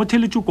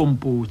motheletši o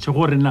kompotše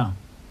gore na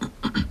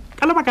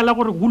ka lebaka la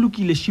gore go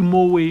lokile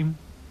šimowe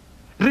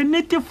re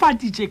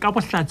netefaditše ka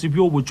bohlatse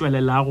bjo bo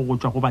tšwelelago go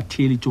tšwa go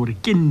batheeletše gore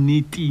ke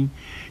nnete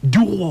di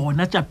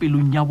gona tša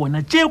pelong ya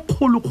bona tše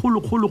kgolo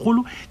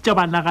tša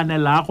ba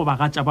naganelago ba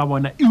gatša ba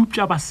bona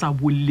eupša ba sa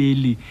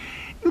bolele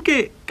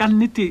nke ka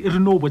nnete re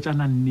no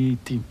botsana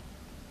nnete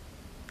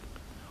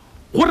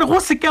gore go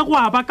se ke go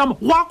aba ka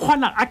go a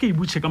kgona a ke e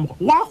butše ka mokgwa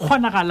go a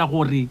kgonagala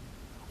gore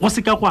go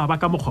se ke go aba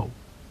ka mokgwa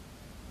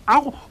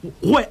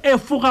go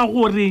efoga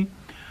gore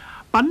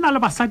banna le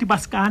basadi ba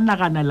se ka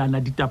naganelana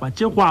ditaba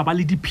tše go aba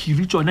le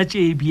diphiri tšona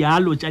tše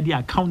bjalo tša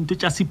di-account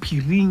tša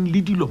sephiring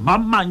le dilo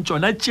mamang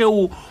tšona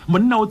tšeo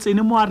monna o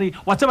tsene mo a re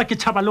wa tseba ke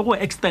tšhaba le go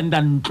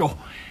extenda ntlo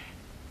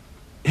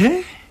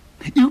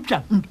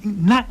eupša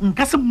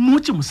nka se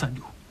mmotse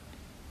mosadi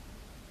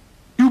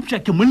eupša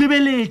ke mo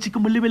lebeletše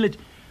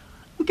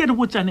nke re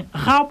botsane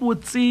ga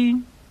botse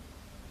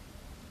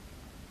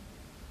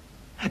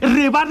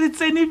re ba re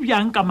tsene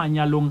bjang ka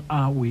manyalong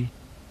awe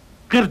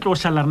ge re tlo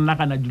šala re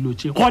nagana dilo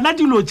tše gona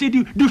dilo tše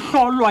di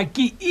hlolwa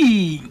ke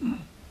eng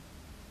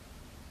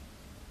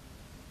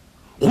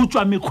go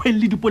tšwa mekgweng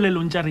le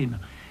dipolelong tša rena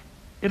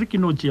e re ke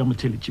no tšea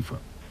motheletši fa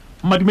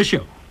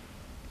madimešeo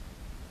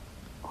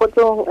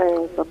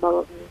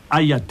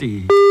aya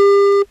teng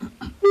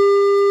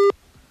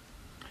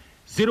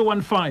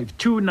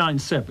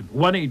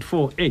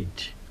 015297188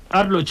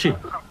 arlo tše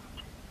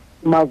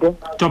make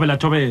tobela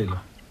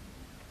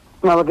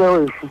make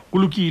wešo go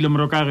lokile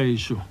moroka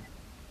gešo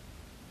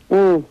wa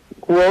o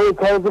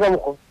tshwaretse ka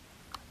mokgwa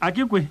a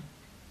ke kwe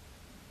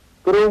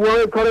ke re wa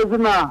o tshwaretse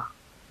na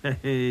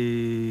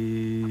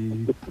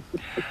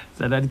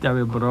Sada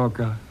ditaba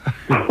broka.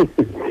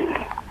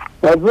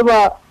 Wa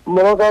tseba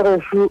moroka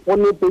re shu o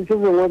ne petse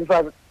ngwe di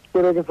sa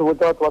kere ke se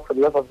botsa batho ba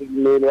tsela sa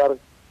simele ya re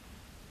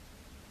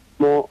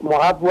mo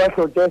hapu wa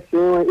hloke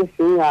sengwe e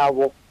seng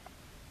yabo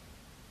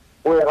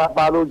o e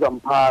rapalo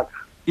jamphaka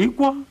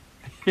Ikwa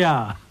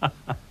ya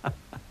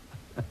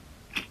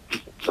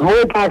mo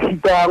ka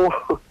sitang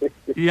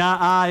ya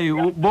ai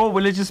bo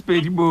boletse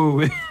spedi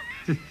bo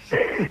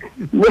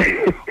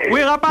we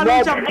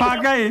rapalo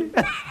jamphaka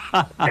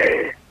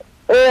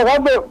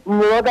gape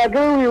moroka ke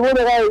o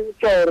bone ga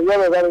tsere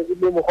ya ba re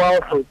le mo gwa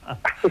o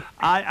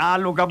ai a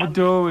loka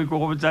botowe go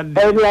go tsande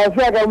ya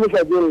se ka mo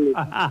shadile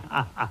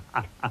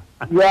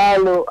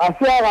yalo a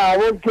se ga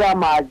go tya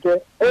make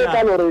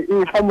ka lore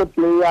e fa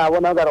motle ya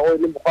bona ga go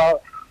le mo gwa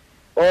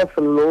o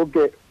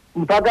sloke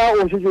mpaka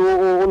o se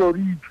o lo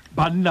ri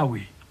banna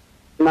we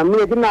na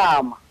me ke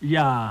nama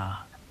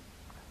ya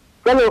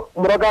kalo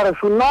moroka re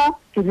suna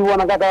ke di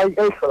bona ka e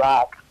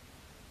hlaka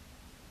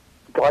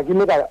to ga ke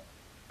me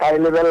ka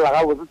lebelela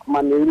ga botse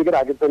manene ke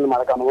ra ke tsene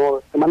mara ka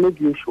mo manene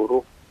ke shoro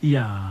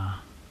ya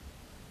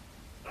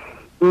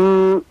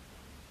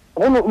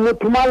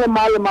motho male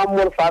ma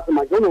mo lefatshe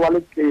ma ke o ne wa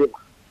le tseba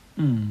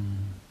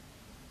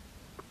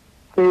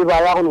tseba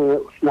ya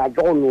go sna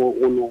ke go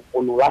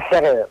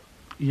latlhegela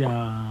ya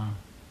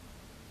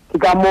ke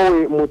ka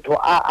moo motho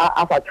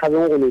a sa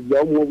tšhabeng go ne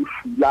dia mo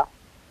bosula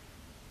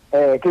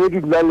ke be ke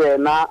dula le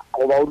ena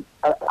goba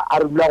a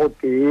re dula go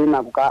tee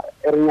nako ka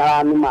e re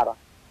nyalane mara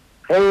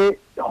ge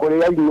gore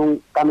ya dinong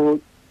kano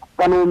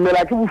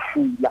mela ke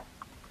bosula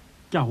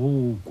ke a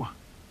go kwa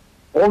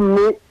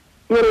gomme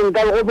e re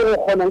nka go be go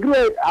kgona nkile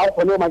a go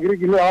kgone makiri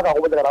ke le ga ka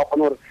go botsa ga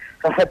kgone gore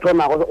ga kgetho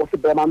go o se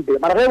bema mpe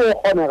mara ge go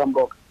kgone ga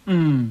mboka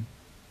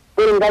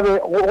e re nka be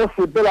go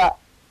sepela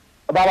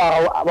ba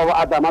ba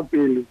atama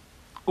pele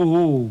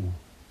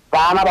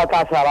bana ba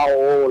tla sa ba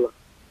gola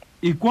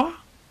ikwa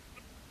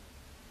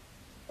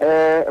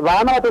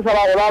bana ba tla sa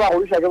ba gola ba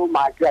go isa ke bo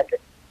maki ake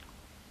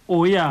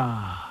o ya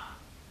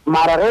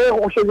mara ge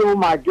go shege mo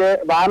make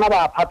bana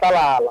ba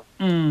phatalala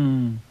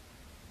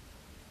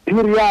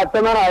diri ya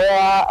tsena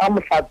ya a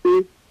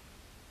mohlape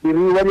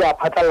diri wa di a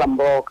phatalala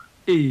mboka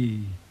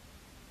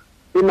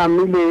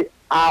namile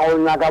a go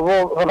nyaka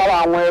bo ba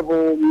bangwe bo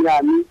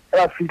mnyami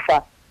ba fihla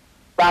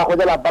ba go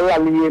dela balla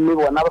le yeme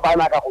bona ba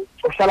bana ka go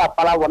tsoshala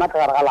pala bona ka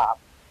gare ga lapa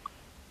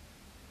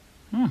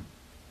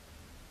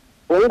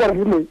o ga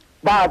rile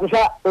ba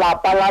tsosha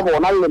lapa la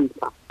bona le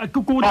nna ke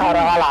go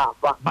gare ga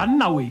lapa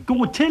banna we ke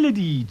go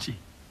theleditse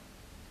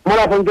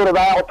mola tsentse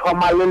ba go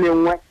thoma le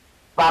lengwe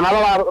bana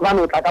ba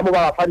no tla ka mo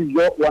ba fa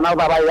dijo bona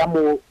ba ya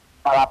mo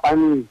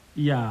balapani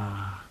ya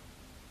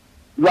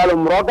jalo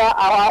mroka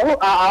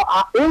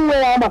a engwe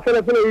ya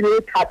mafelefele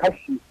ile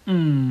thakashi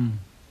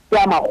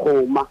ya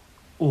magoma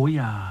o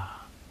ya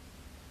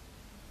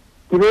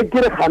ke be ke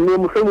re gane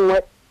mohlomongwe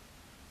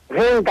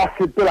ge nka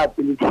sepela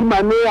pele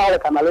thimane ya go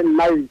kana le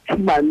nna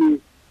thimane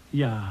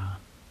ya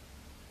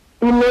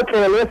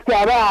inotlele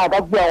se ba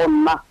ka bua go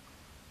nna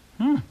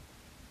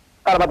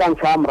ka ba tang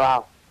tsa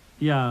mra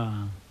ya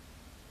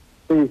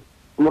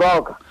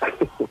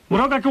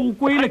mroka ke go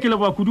koile ke le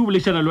ba kudu le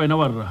tshana le wena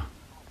wa rra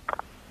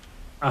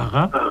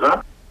aha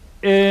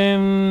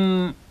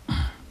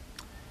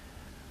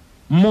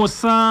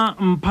Mosa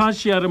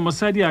mphashi ya re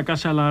mosadi a ka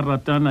shala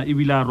ratana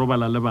ebile a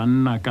robala le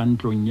banna ka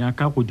ntlong ya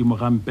ka godimo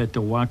ga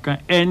mpete wa ka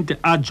and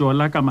a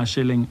jola ka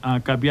masheleng a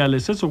ka bjale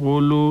se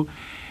segolo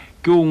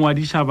ke o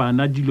ngwadisha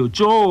bana dilo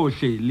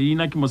tsohle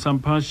leina ke mosa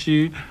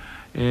mphashi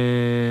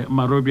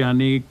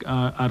marobiane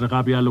a re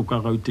ga bjalo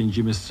ka Gauteng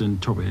Jameson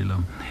Thobela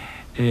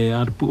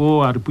a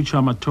re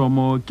putšwa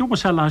mathomo ke go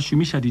shala a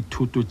šomiša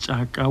dithoto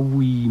tša ka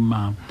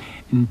boima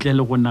ntle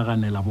le go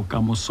naganela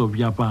bokamoso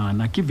bja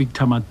bana ke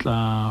Victor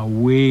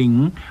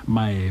Matlaweng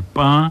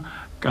Maepa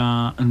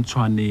ka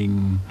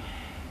Ntshwaneng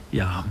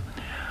ya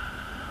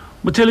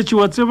motheletši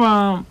wa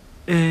tseba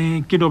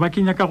ke no ba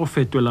ke nyaka go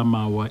fetola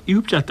mawa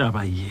eupša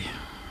taba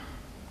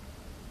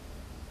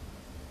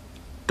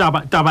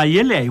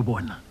ye le a e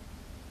bona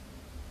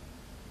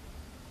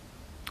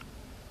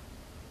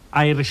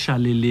a e re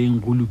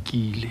šaleleng go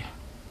lokile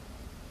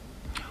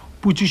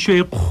potšišo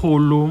e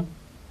kgolo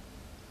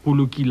go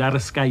lokile re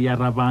ska ya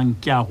rabang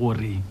ke a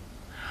gore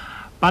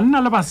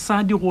banna le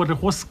basadi gore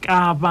go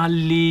ska ba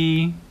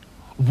le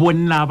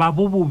bonna ba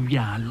bo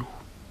bjalo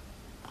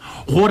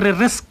gore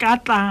re ska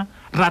tla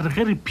ra re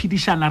ge re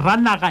phedišana ra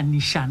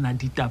naganišana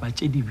ditaba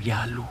tše di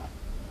bjalo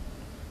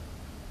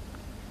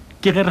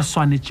ke ge re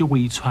swanetše go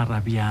itshwara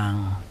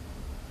bjang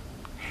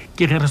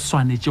ke ge re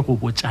swanetše go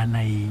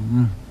botšana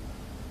eng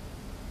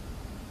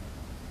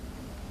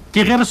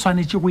ke ge re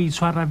swanetše go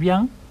itshwara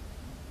bjang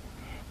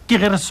ke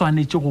ge re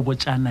swanetše go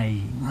botšana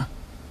eng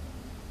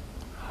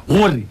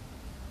gore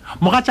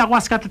mogatšago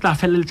a se ka tla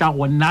feleletša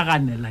go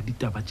naganela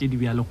ditaba tše di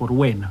bjale gore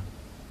wena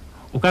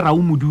o ka ra o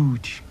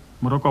modudi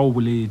moroka o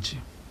boletše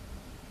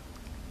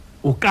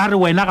o ka re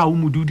wena ga o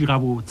modudi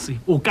gabotse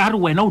o ka re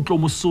wena o tlo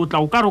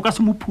mosotla o ka re o ka se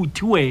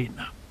mophuthi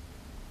wena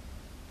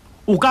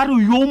o ka re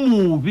yo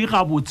mobe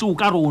gabotse o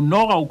ka re o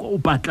noga o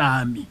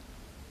patlame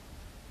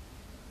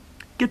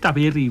ke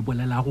taba e re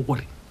bolela go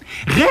gore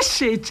ge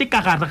šetse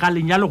ka gare ga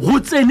lenyalo go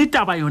tsene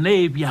taba yona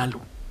e bjalo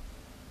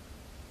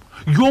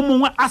yo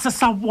mongwe a se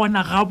sa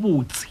bona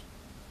gabotse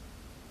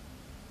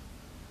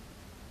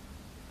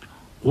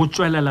go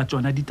tswelela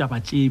tsona ditaba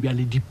tše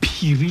bjale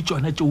diphiri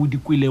tsona tšeo di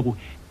kwilego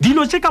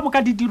dilo tše ka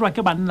moka di dirwa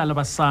ke banna le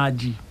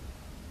basadi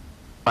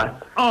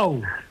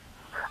Au.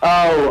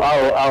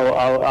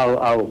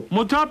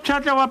 motho a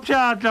pšhatla wa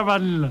pšhatla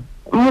banna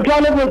motho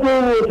a le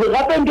botse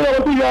gape nke go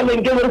se bjale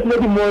nke be re sele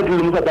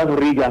dimodel mo South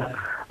Africa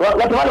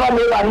batho ba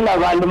le banna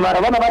ba le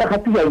mara bana ba re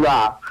gatisa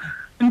jang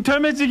ntho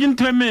emetse ke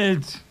ntho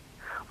emetse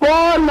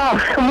bona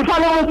motho a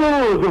le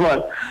botse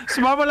man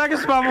sebabola ke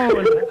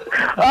sebabola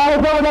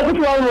sebabola ke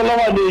sebabola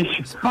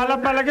maneši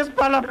sepalapala ke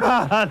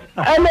sepalapala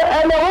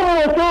ene go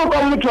motho ka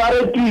motho a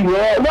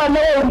retile le ane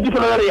o di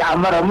fela re ya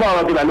mara mo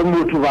ba ke le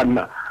motho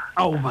banna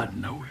au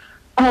banna we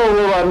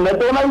banna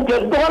tona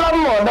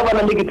mona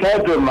bana le ke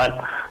tlhaetswe man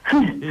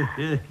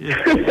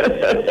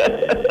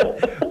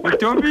o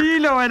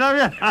tobile wena a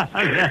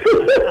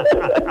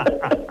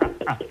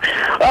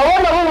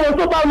bona go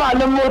motho ka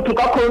mane motho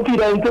ka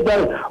confidence ka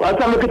wa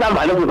tsama ke tsa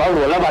mane go ba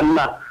gola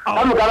banna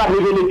ka mo ka ba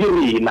rebele ke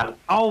rena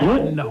au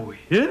banna we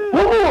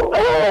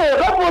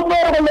ga motho re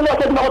go le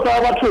go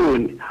tsa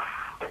bathoni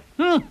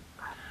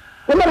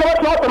Kuna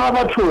watu watu na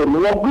wachuni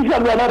wakisha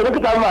bwana reke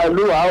kama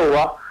lu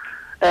hawa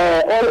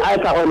all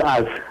eyes are on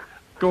us.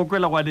 Ko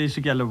kwela kwa de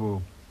shi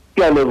kyalebo.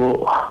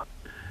 Kyalebo.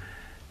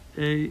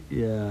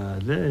 Ya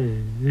le.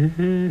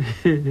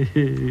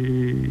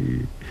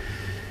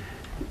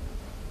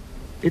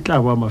 E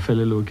tla ba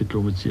mafelelo ke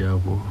tlo motse ya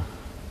go.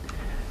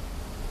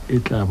 E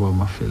tla ba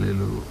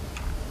mafelelo.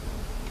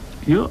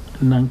 Yo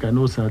nanka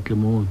no sa tle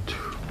motho.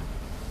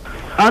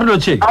 Arlo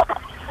che.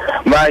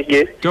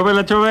 Mage.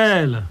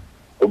 Tobela.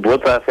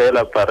 Botsa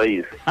fela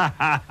Paris.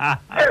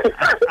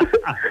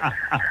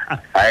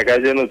 Ai ka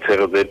jeno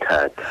tsero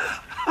thata.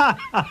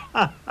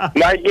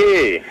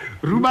 Mage.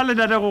 Ruba le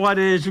dada go ga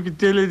de su ke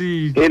tele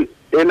di.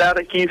 Ela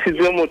re ke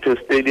isitswe motho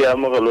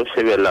stadium go lo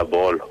shebella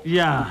bolo.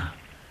 Ya.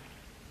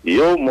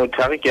 Yo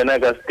motho re kena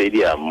ka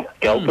stadium.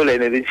 Ke a upola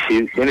ene le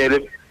Chiefs, ene le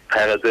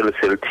Pirates le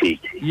Celtic.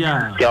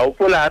 Ya. Ke a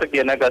upola re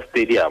kena ka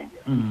stadium.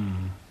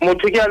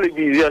 Motho ke a le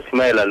busy a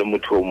smile le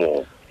motho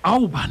mo.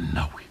 Au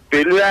banna we.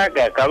 Pele ya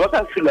ka ba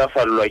ka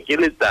sulafallwa ke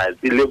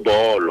letsatsi le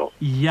bolo.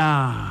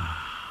 Ya.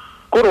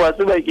 Gore wa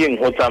tseba keng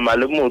go tsama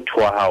le motho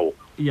wa hao.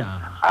 Ya.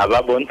 A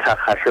ba bontsha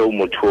kgatlhe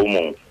motho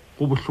mo.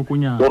 Go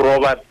bohlokonyana. Go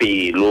roba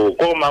pelo,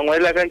 ko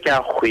mangwela ka ke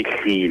a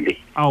khwehlile.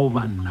 Au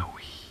banna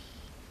we.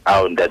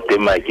 Au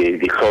ndatema ke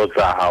di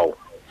hlotsa hao.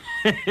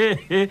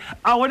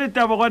 A wone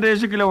taba go de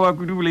shikile wa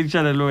ku dubule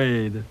ditšana le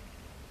wena.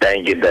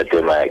 Thank you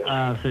ndatema ke.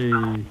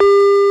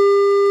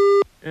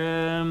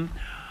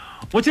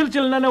 Go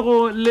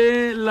tsheltshelananego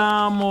le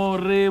la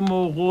more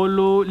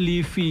mogolo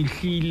le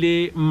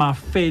fihlile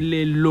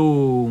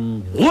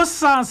mafelelong go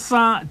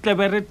sasa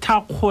tlebe re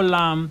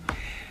thakgola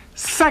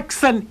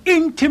sex and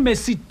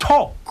intimacy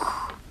talk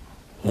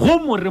go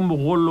more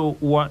mogolo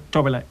wa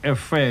Tobela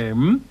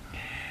FM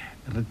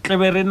re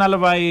tlebe re na le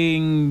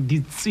baeng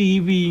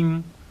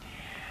ditsebi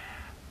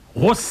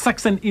go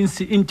sex and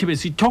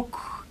intimacy talk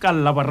ka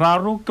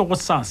laboraro ke go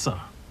sasa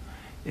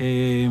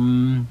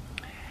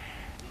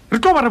re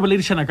tlo ba re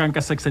boledišana ka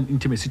sex and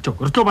intimacy talk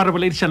re tlo ba re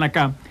boledišana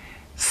ka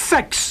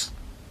sex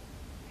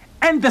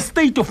and the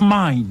state of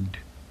mind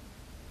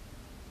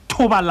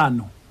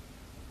thobalano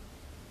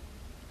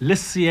le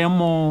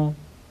seemo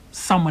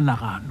sa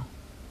monagano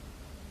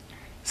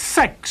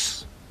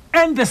sex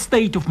and the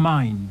state of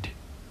mind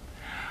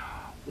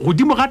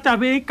godimo ga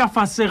tabe ka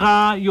fase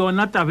ga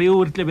yona tabe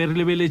o re tlebe re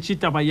lebeletše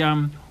taba ya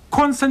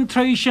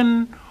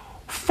concentration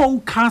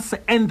focus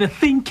and the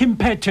thinking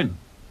pattern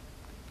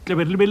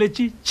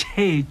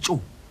tšheo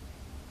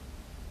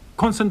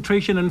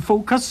concentration and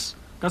focus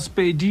ka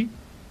spedi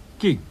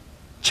ke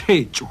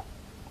tšheo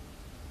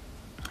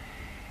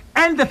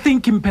and the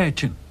thinking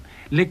pattern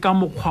le ka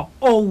mokgwa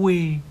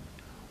owe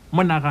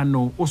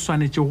monagano o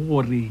swanetše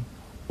gore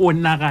o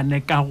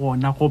nagane ka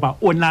gona goba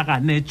o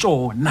nagane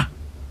tšona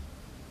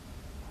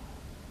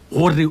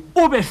gore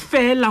o be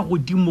fela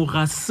godimo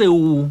ga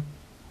seo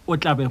o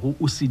tlabego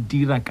o se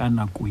dira ka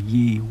nako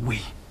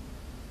yewe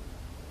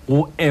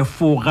go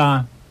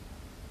efoga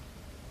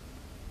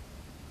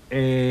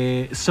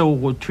seo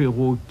go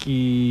thwego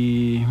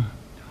ke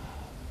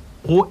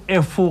go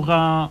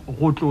efoga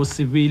go tlo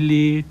se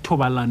bele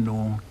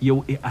thobalano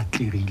yeo e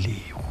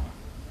atlegilego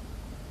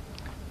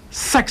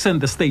sex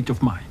and the state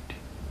of mind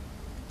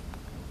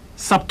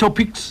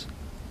subtopics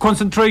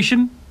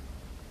concentration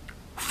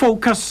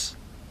focus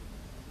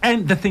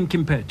and the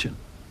thinking pattern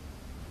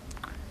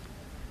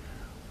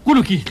go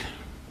lokile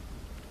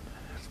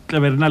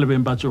tlebe re na le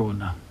beng ba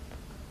tsona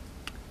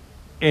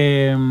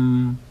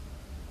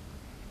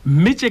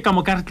metse ka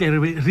moka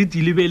re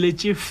di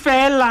lebeletše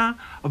fela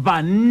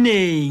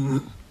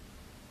banneng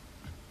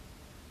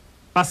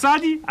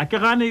basadi a ke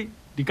gane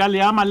di ka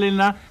le ama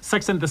lena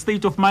sex and the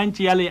state of mind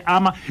ya le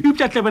ama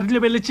eupša tlebe re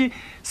lebeletše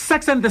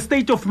sex and the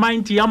state of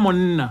mind ya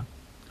monna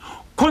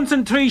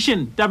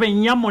concentration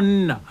tabeng ya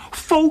monna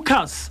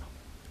focus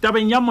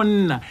tabeng ya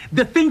monna,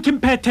 the thinking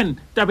pattern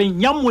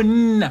tabeng ya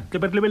monna ke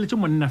ba lebeletse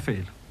monna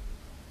fela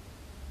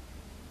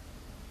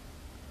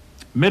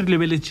me re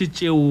lebeletse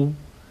tšeo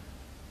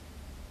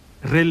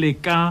re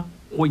leka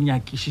go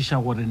nyakišiša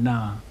gore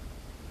na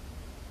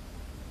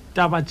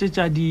taba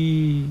tša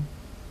di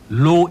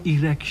low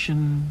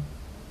erection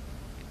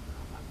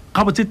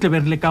ga botse tle be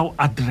re leka go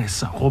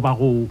addressa goba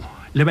go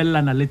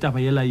lebellana le taba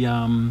yela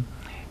ya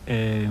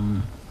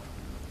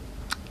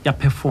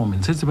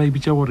performance se ba e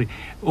bitša gore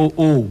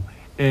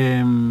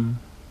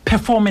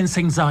performance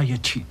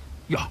anxiety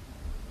ya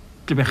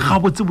tle be ga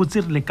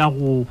botse re leka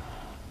go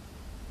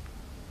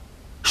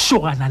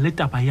shogana le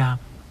taba ya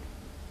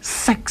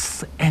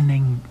sex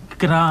and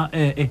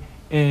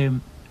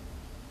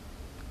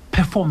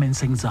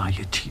performance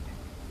anxiety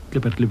le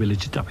be re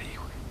lebeletse taba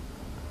eo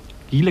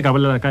ke ile ka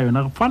bolela ka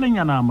yona fa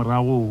lenyana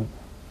morago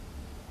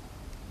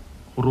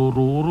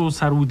ro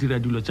sa re o dira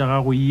dilo tša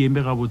gago e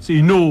eme ga botse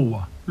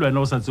inowa le wena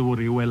o sa tsebe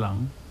gore e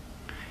welang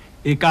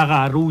e ka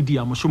gare o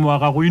dia mošomo wa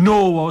gago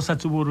inowa o sa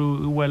tsebe gore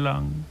e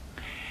welang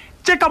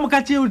tše ka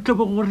moka tšeo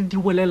tlebe gore di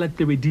bolela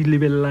tlebe di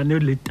lebelelane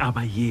le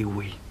taba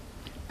yewe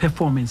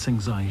performance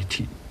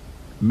anxiety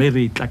me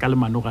re tla ka le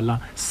manoga la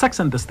sex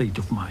and the state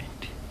of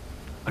mind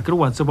a kere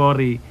wa tseba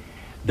gore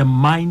the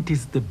mind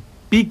is the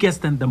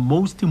biggest and the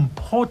most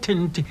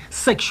important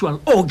sexual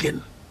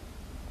organ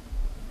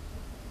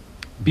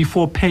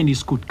before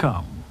penis could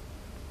come.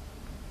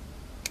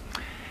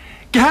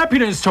 Ke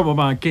happiness thobo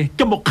make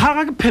ke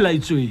mokgaga ke phela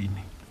itseng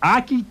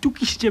a ke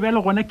tukisitse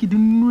bele gona ke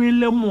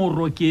dinwele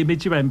moro ke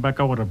emetse ba empa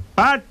ka gore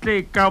batle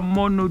ka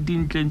mono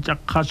dintleng tša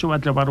kgaso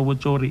batle ba re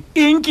botse gore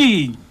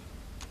enking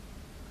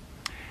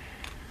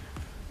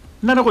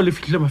nna go le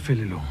fitlhile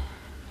mafelelong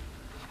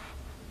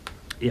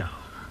ya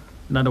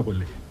nna go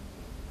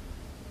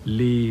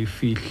le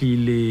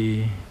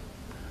fitlhile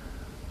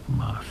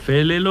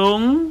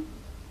mafelelong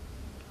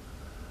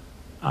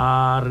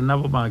a rena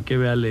bo make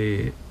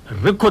bjale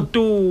re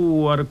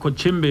khotua re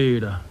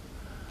khotšhembela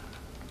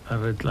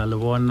re tla le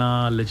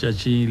bona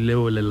letšatši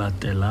leo le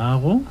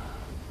latelago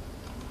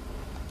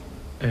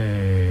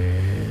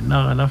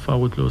nagana fa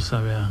go tlo sa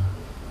bjang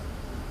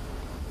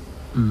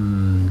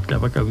tla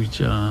ba ka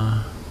bitša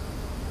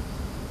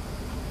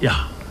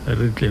ya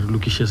re tle re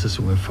lokiše se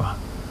sengwe fa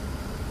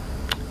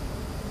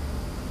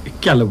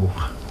ke a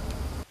leboga